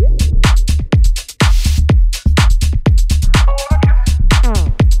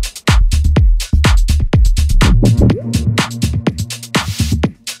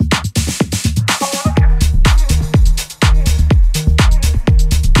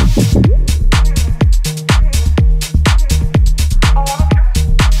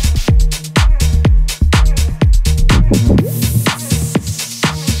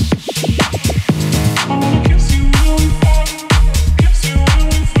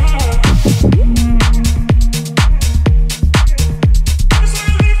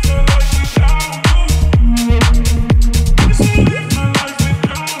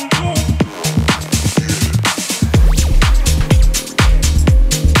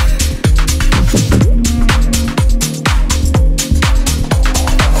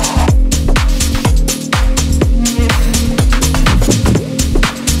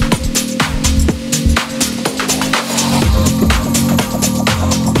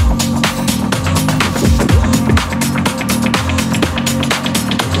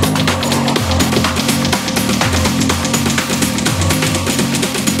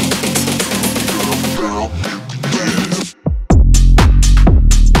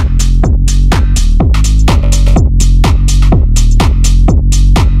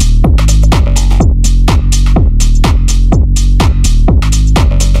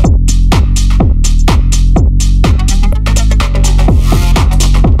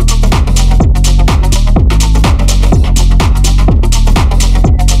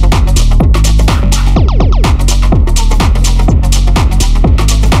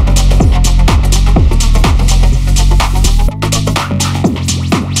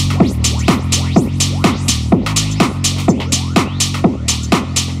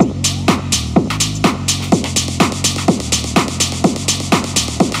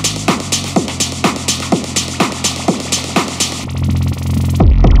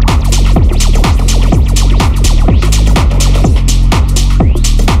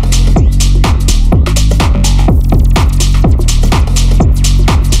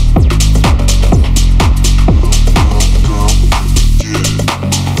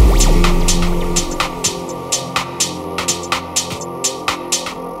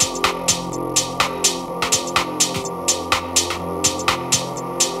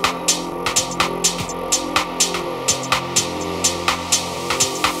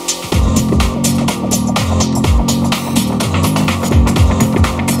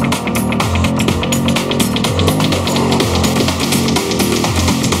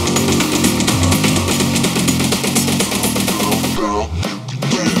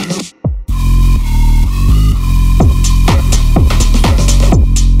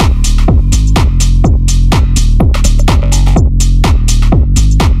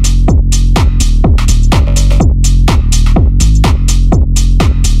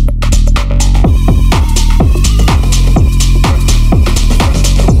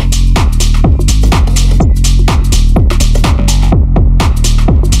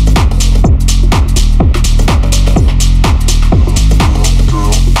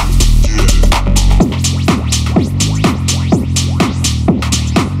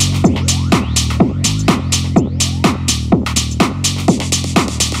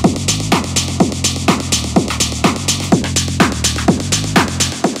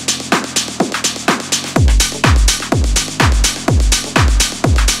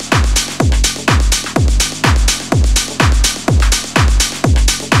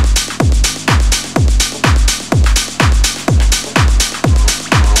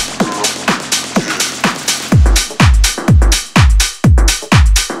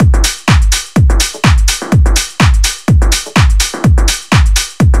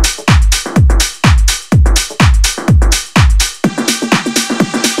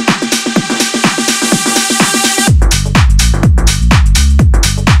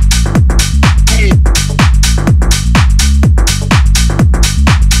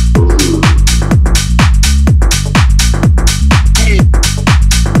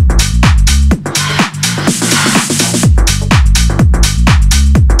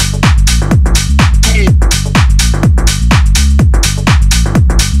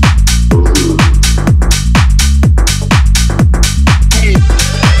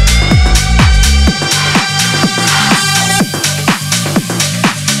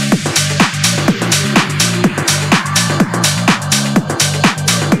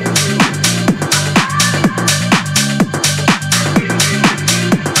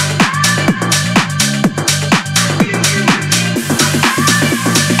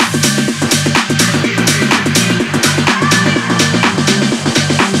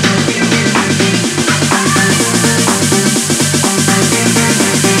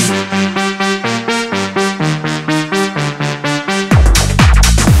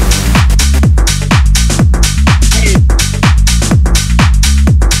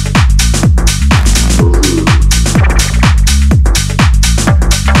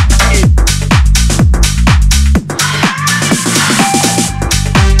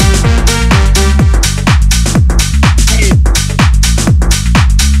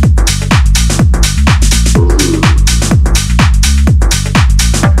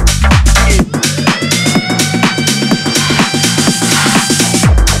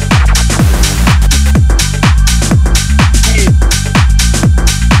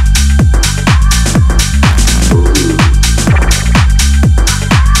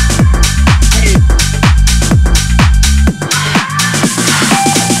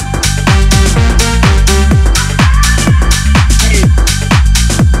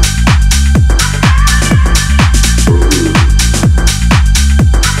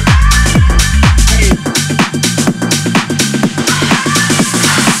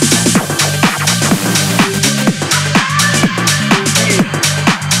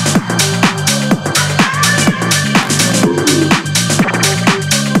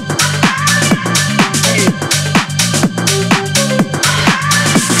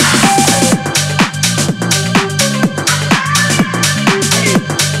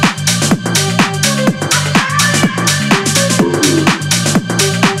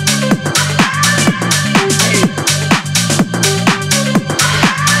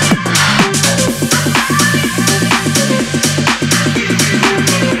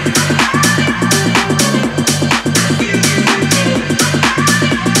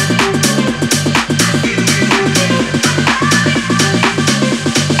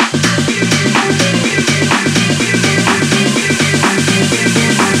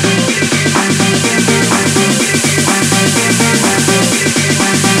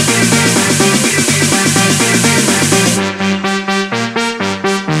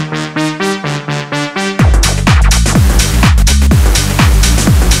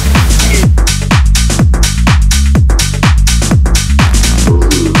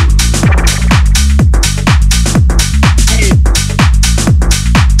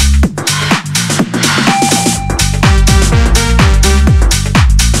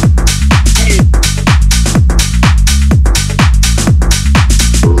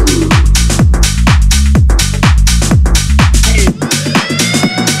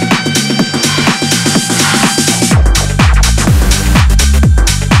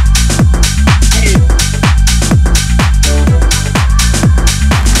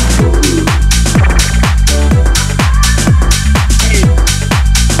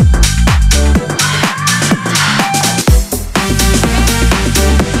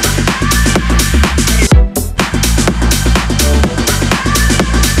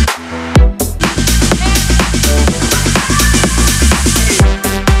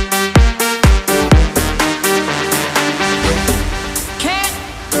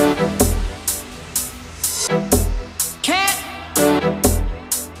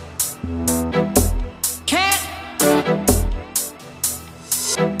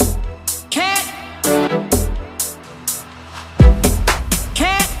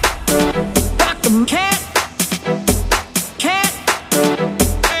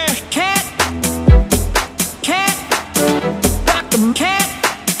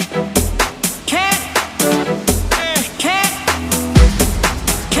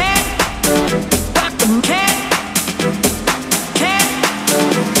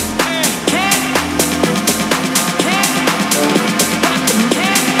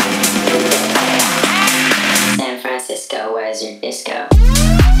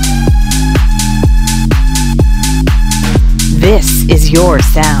 This is your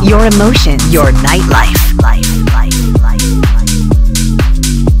sound, your emotion, your nightlife.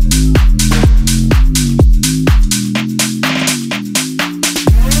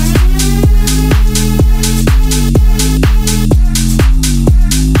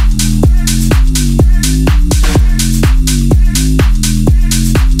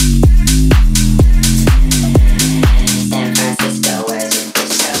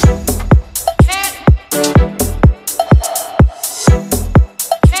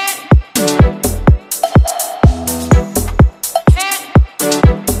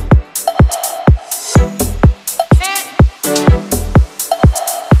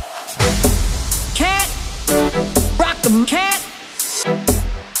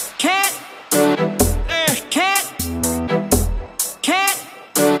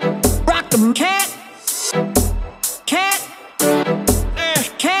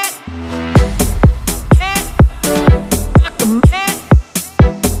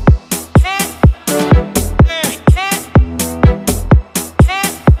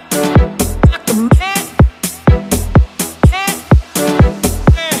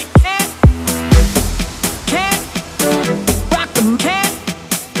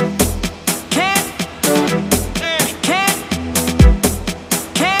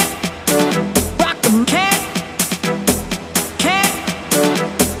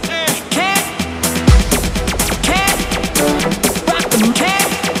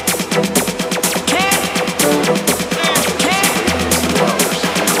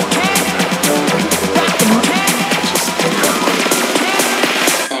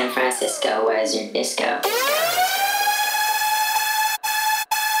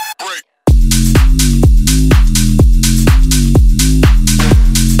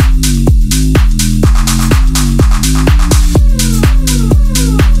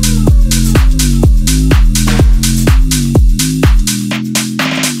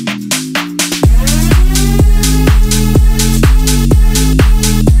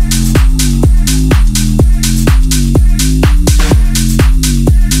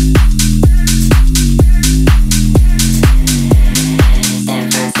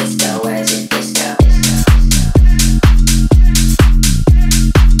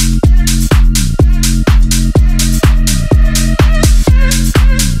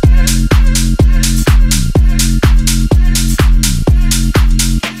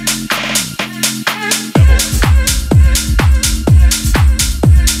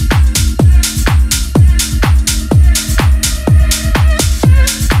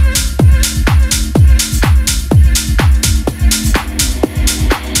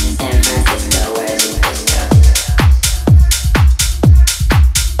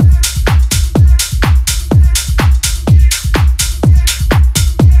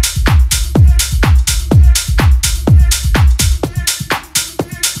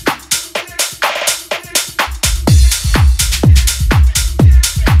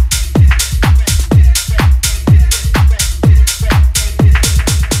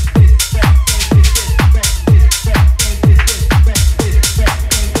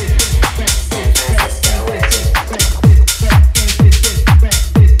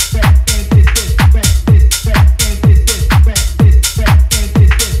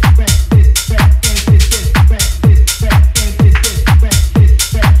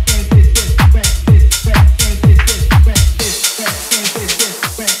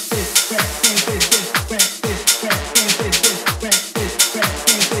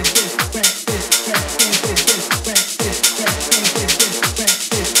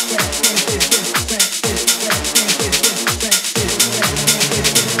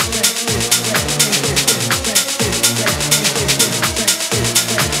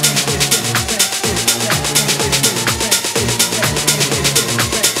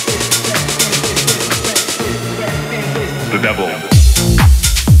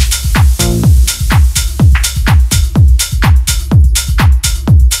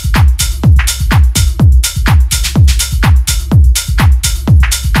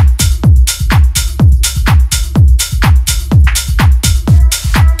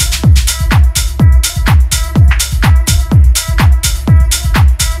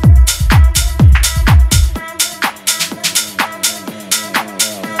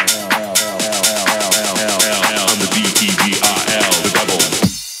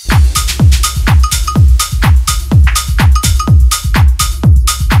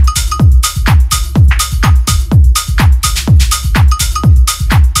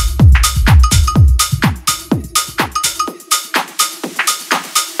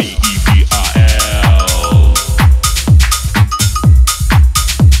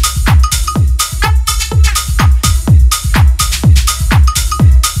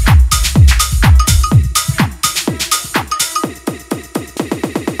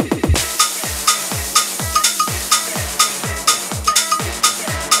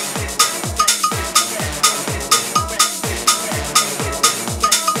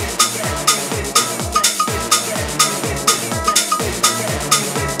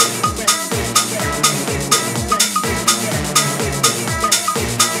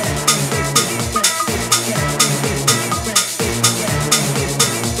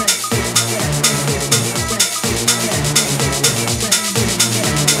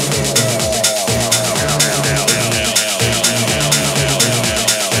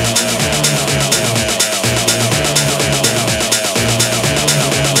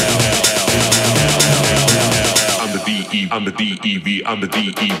 I'm the D-E-V, I'm the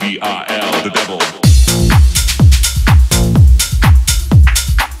D-E-V-I-L, the devil.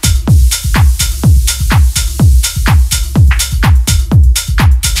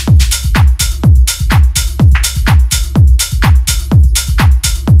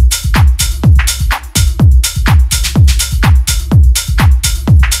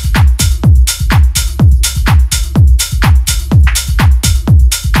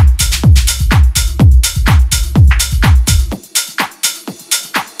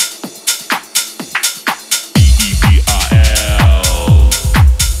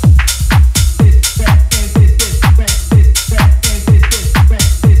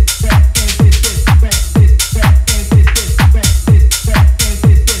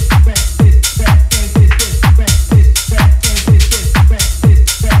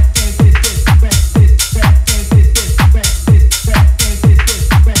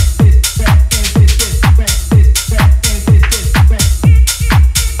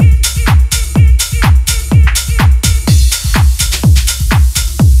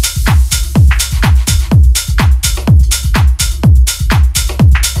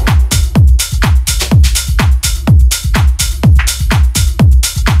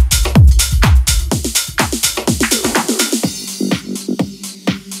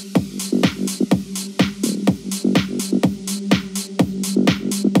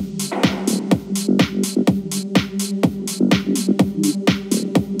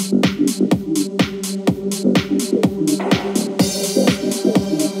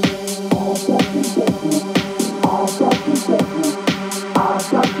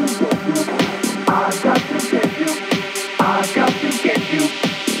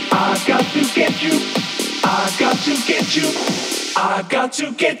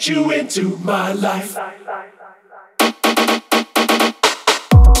 You into my life.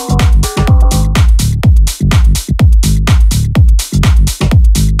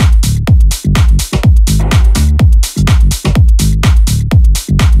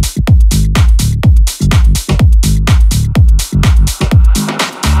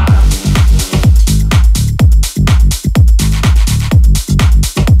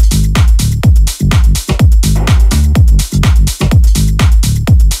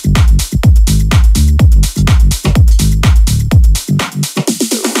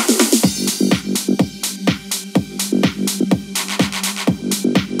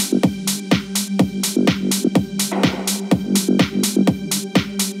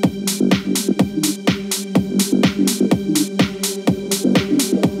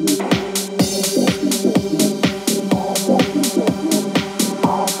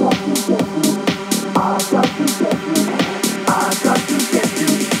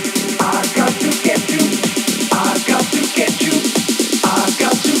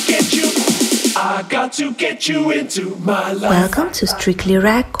 You into my life. Welcome to Strictly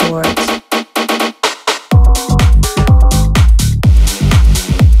Records.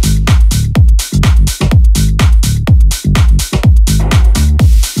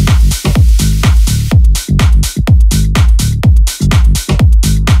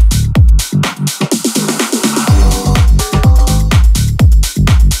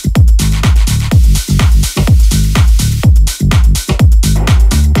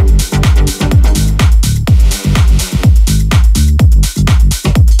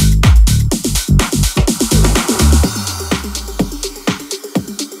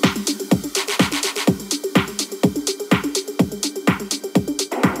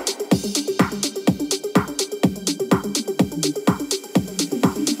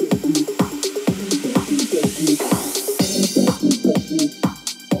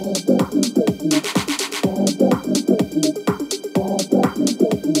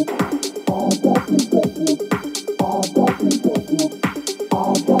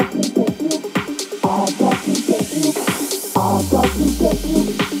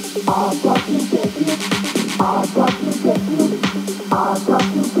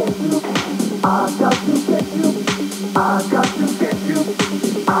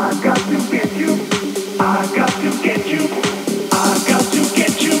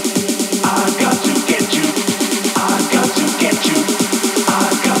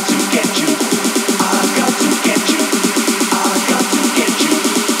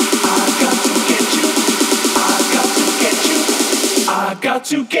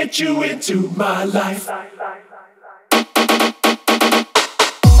 To get you into my life.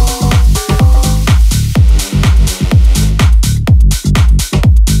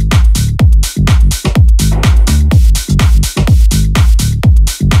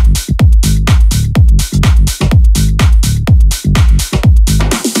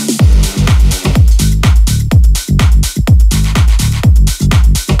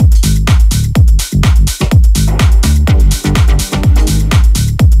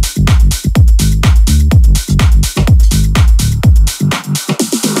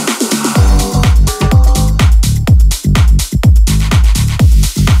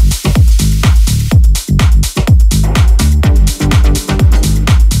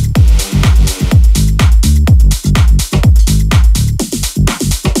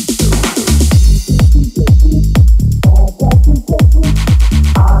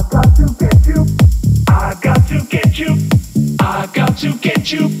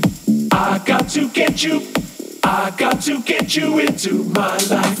 get you. I got to get you into my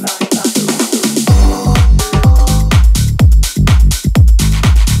life.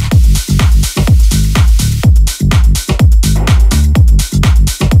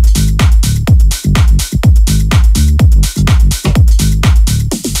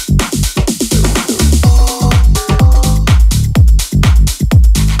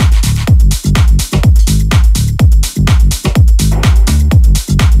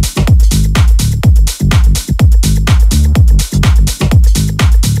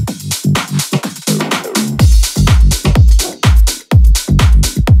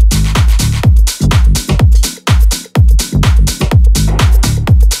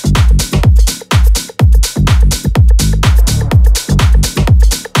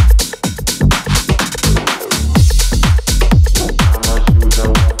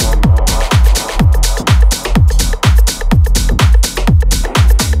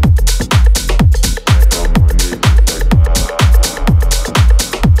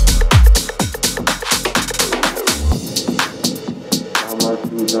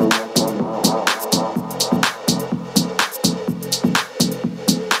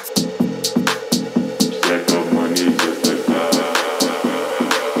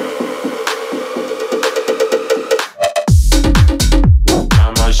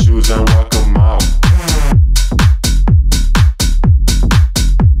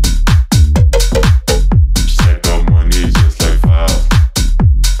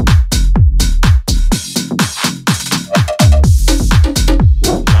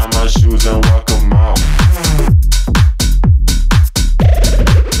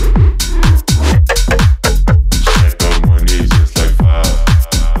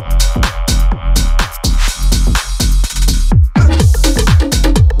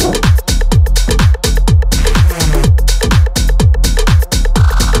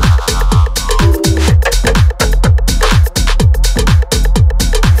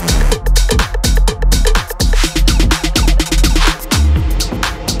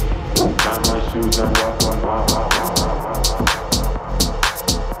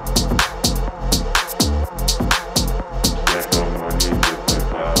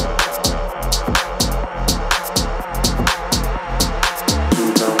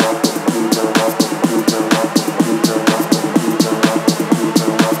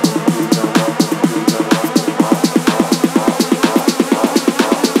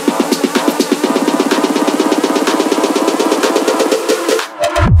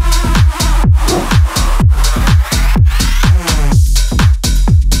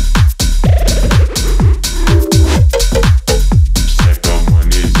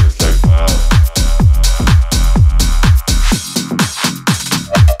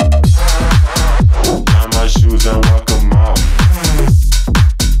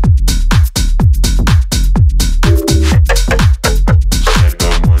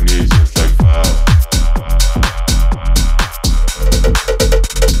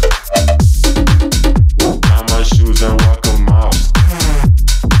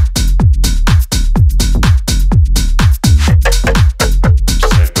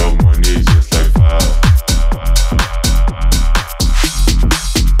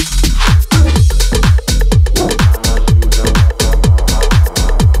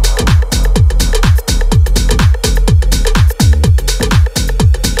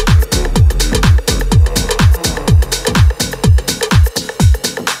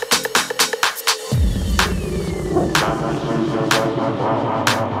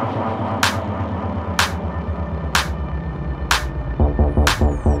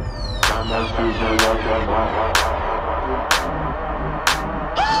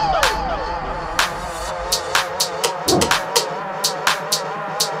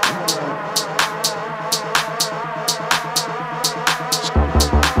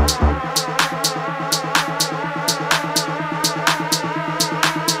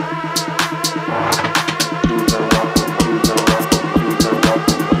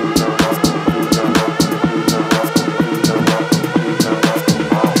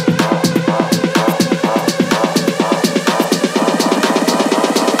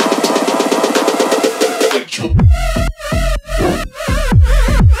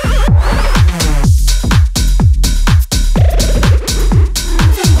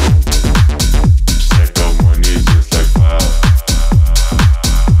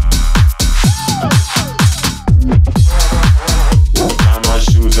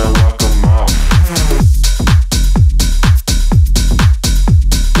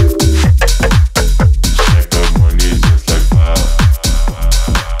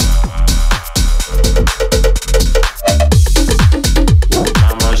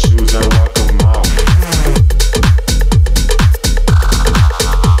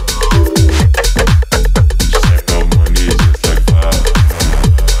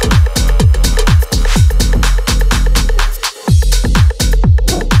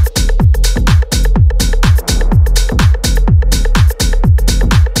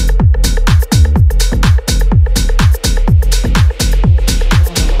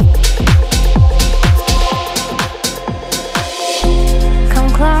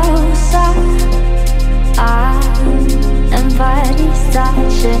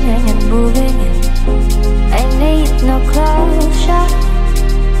 touching and moving. I need no closure.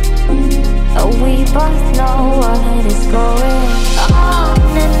 We both know what is going on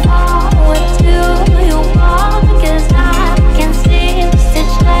and on. What do you want? 'Cause I can't seem to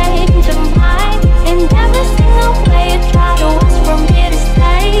change your mind. In every single way you try to ask for me to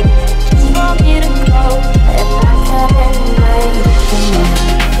stay, just for me to go. And I can't make you mine.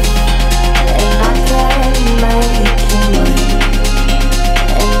 And I can't make you mine.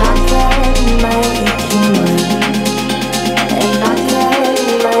 And I can't make you mine. And I can't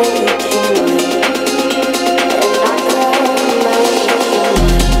make you mine.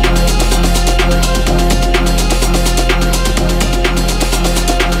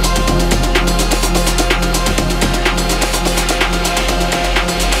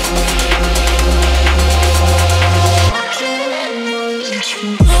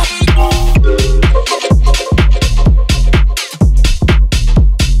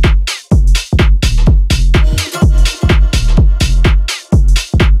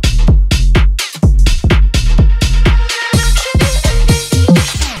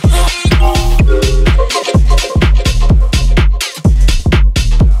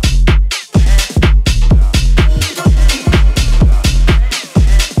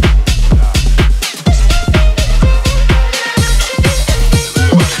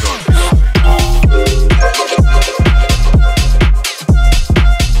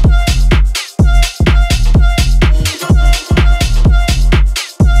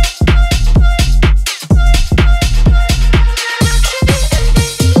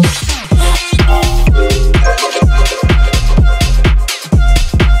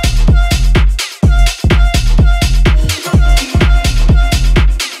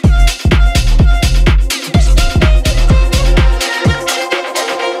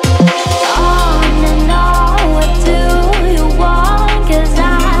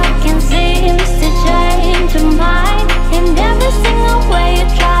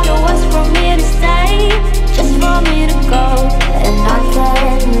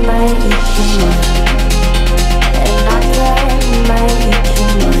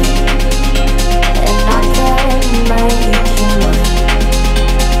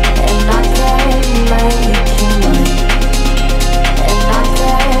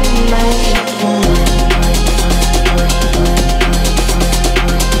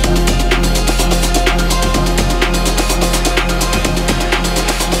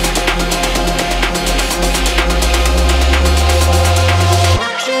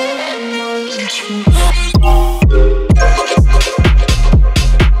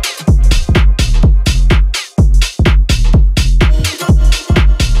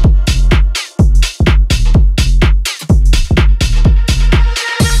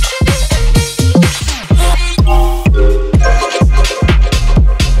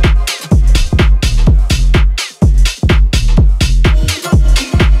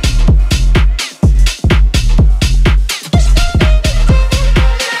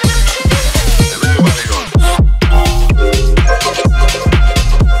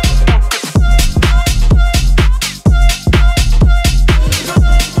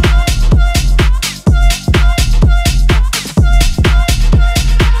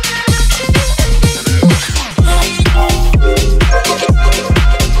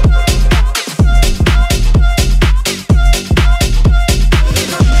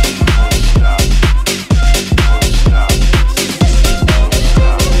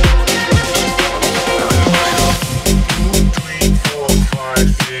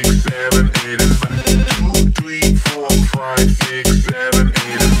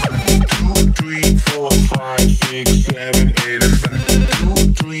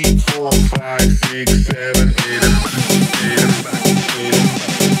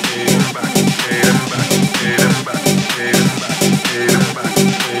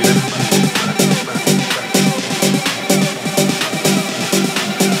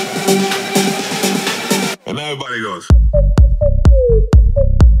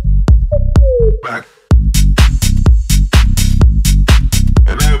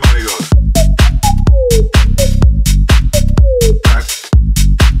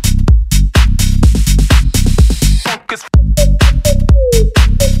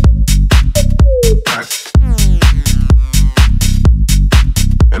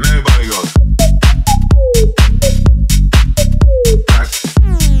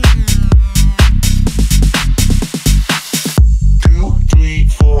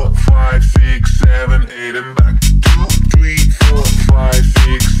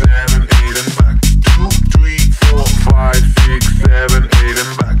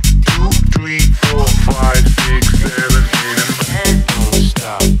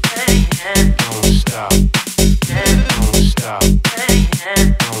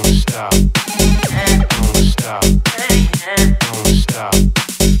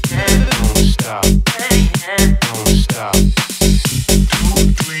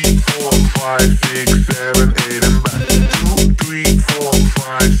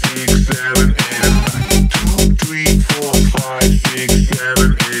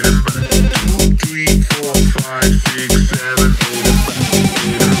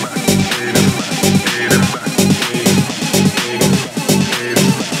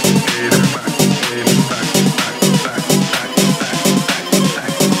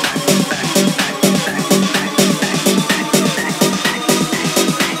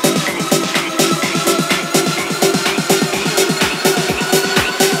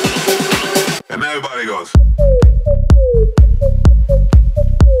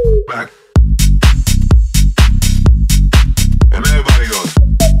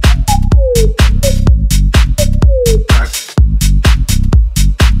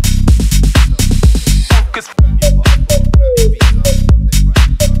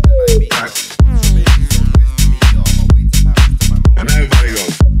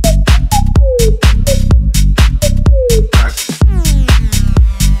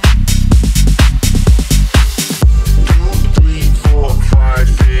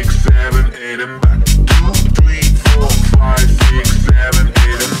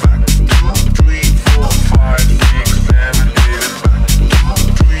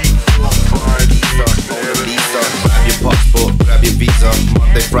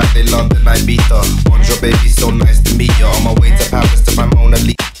 Monday, Friday, London, Ibiza. Bonjour, baby, so nice to meet you. On my way to Paris to find Mona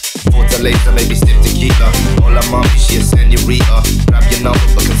Lisa. Fortaleza, maybe sip tequila. Hola, mommy, she a senorita. Grab your number,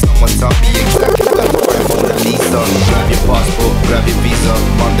 but can someone tell me exactly where to find Mona Lisa? Grab your passport, grab your visa.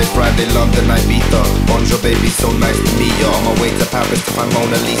 Monday, Friday, London, Ibiza. Bonjour, baby, so nice to meet you. On my way to Paris to find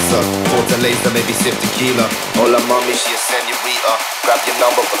Mona Lisa. Fortaleza, maybe sip tequila. Hola, mommy, she a senorita. Grab your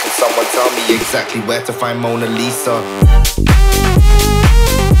number, but can someone tell me exactly where to find Mona Lisa?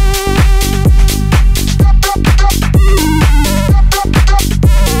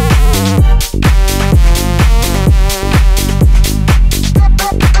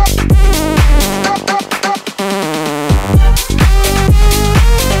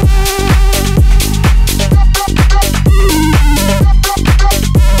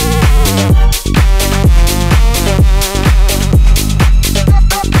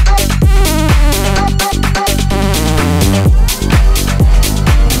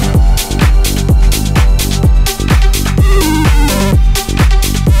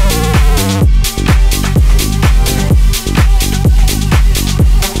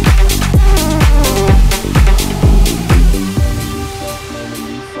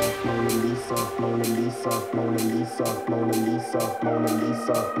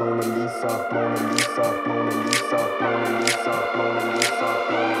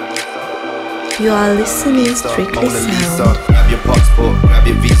 You are listening Strictly Sound. Grab your passport, grab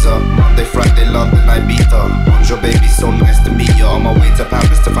your visa. Monday, Friday, London, Ibiza. Bonjour, baby, so nice to meet you. On my way to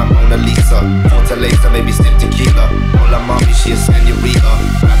Paris to find Mona Lisa. Fortaleza, maybe sip tequila. Hola, mommy, she a senorita.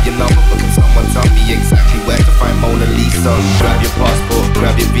 Grab your number, but can someone tell me exactly where to find Mona Lisa? Grab your passport,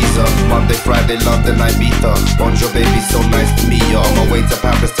 grab your visa. Monday, Friday, London, Ibiza. Bonjour, baby, so nice to meet you. On my way to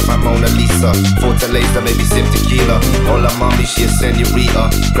Paris to find Mona Lisa. Fortaleza, maybe sip tequila. Hola, mommy, she a senorita.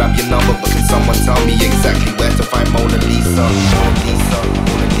 Grab your number, but can someone tell me exactly where to find Mona Lisa? Mona Lisa,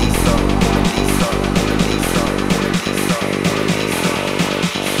 Mona Lisa, Mona Lisa, Mona Lisa, Mona Lisa, Mona Lisa.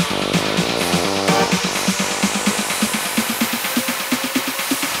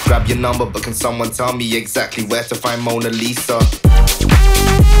 Grab your number, but can someone tell me exactly where to find Mona Lisa?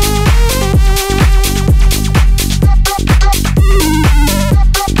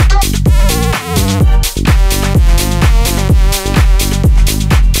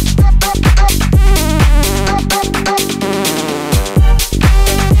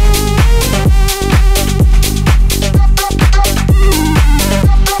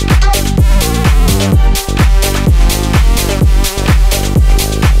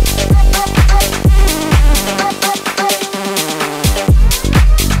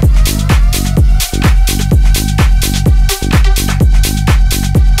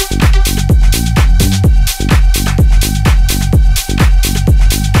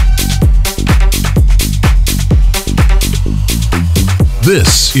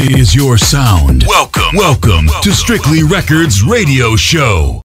 This is your sound. Welcome to Strictly Records Radio Show.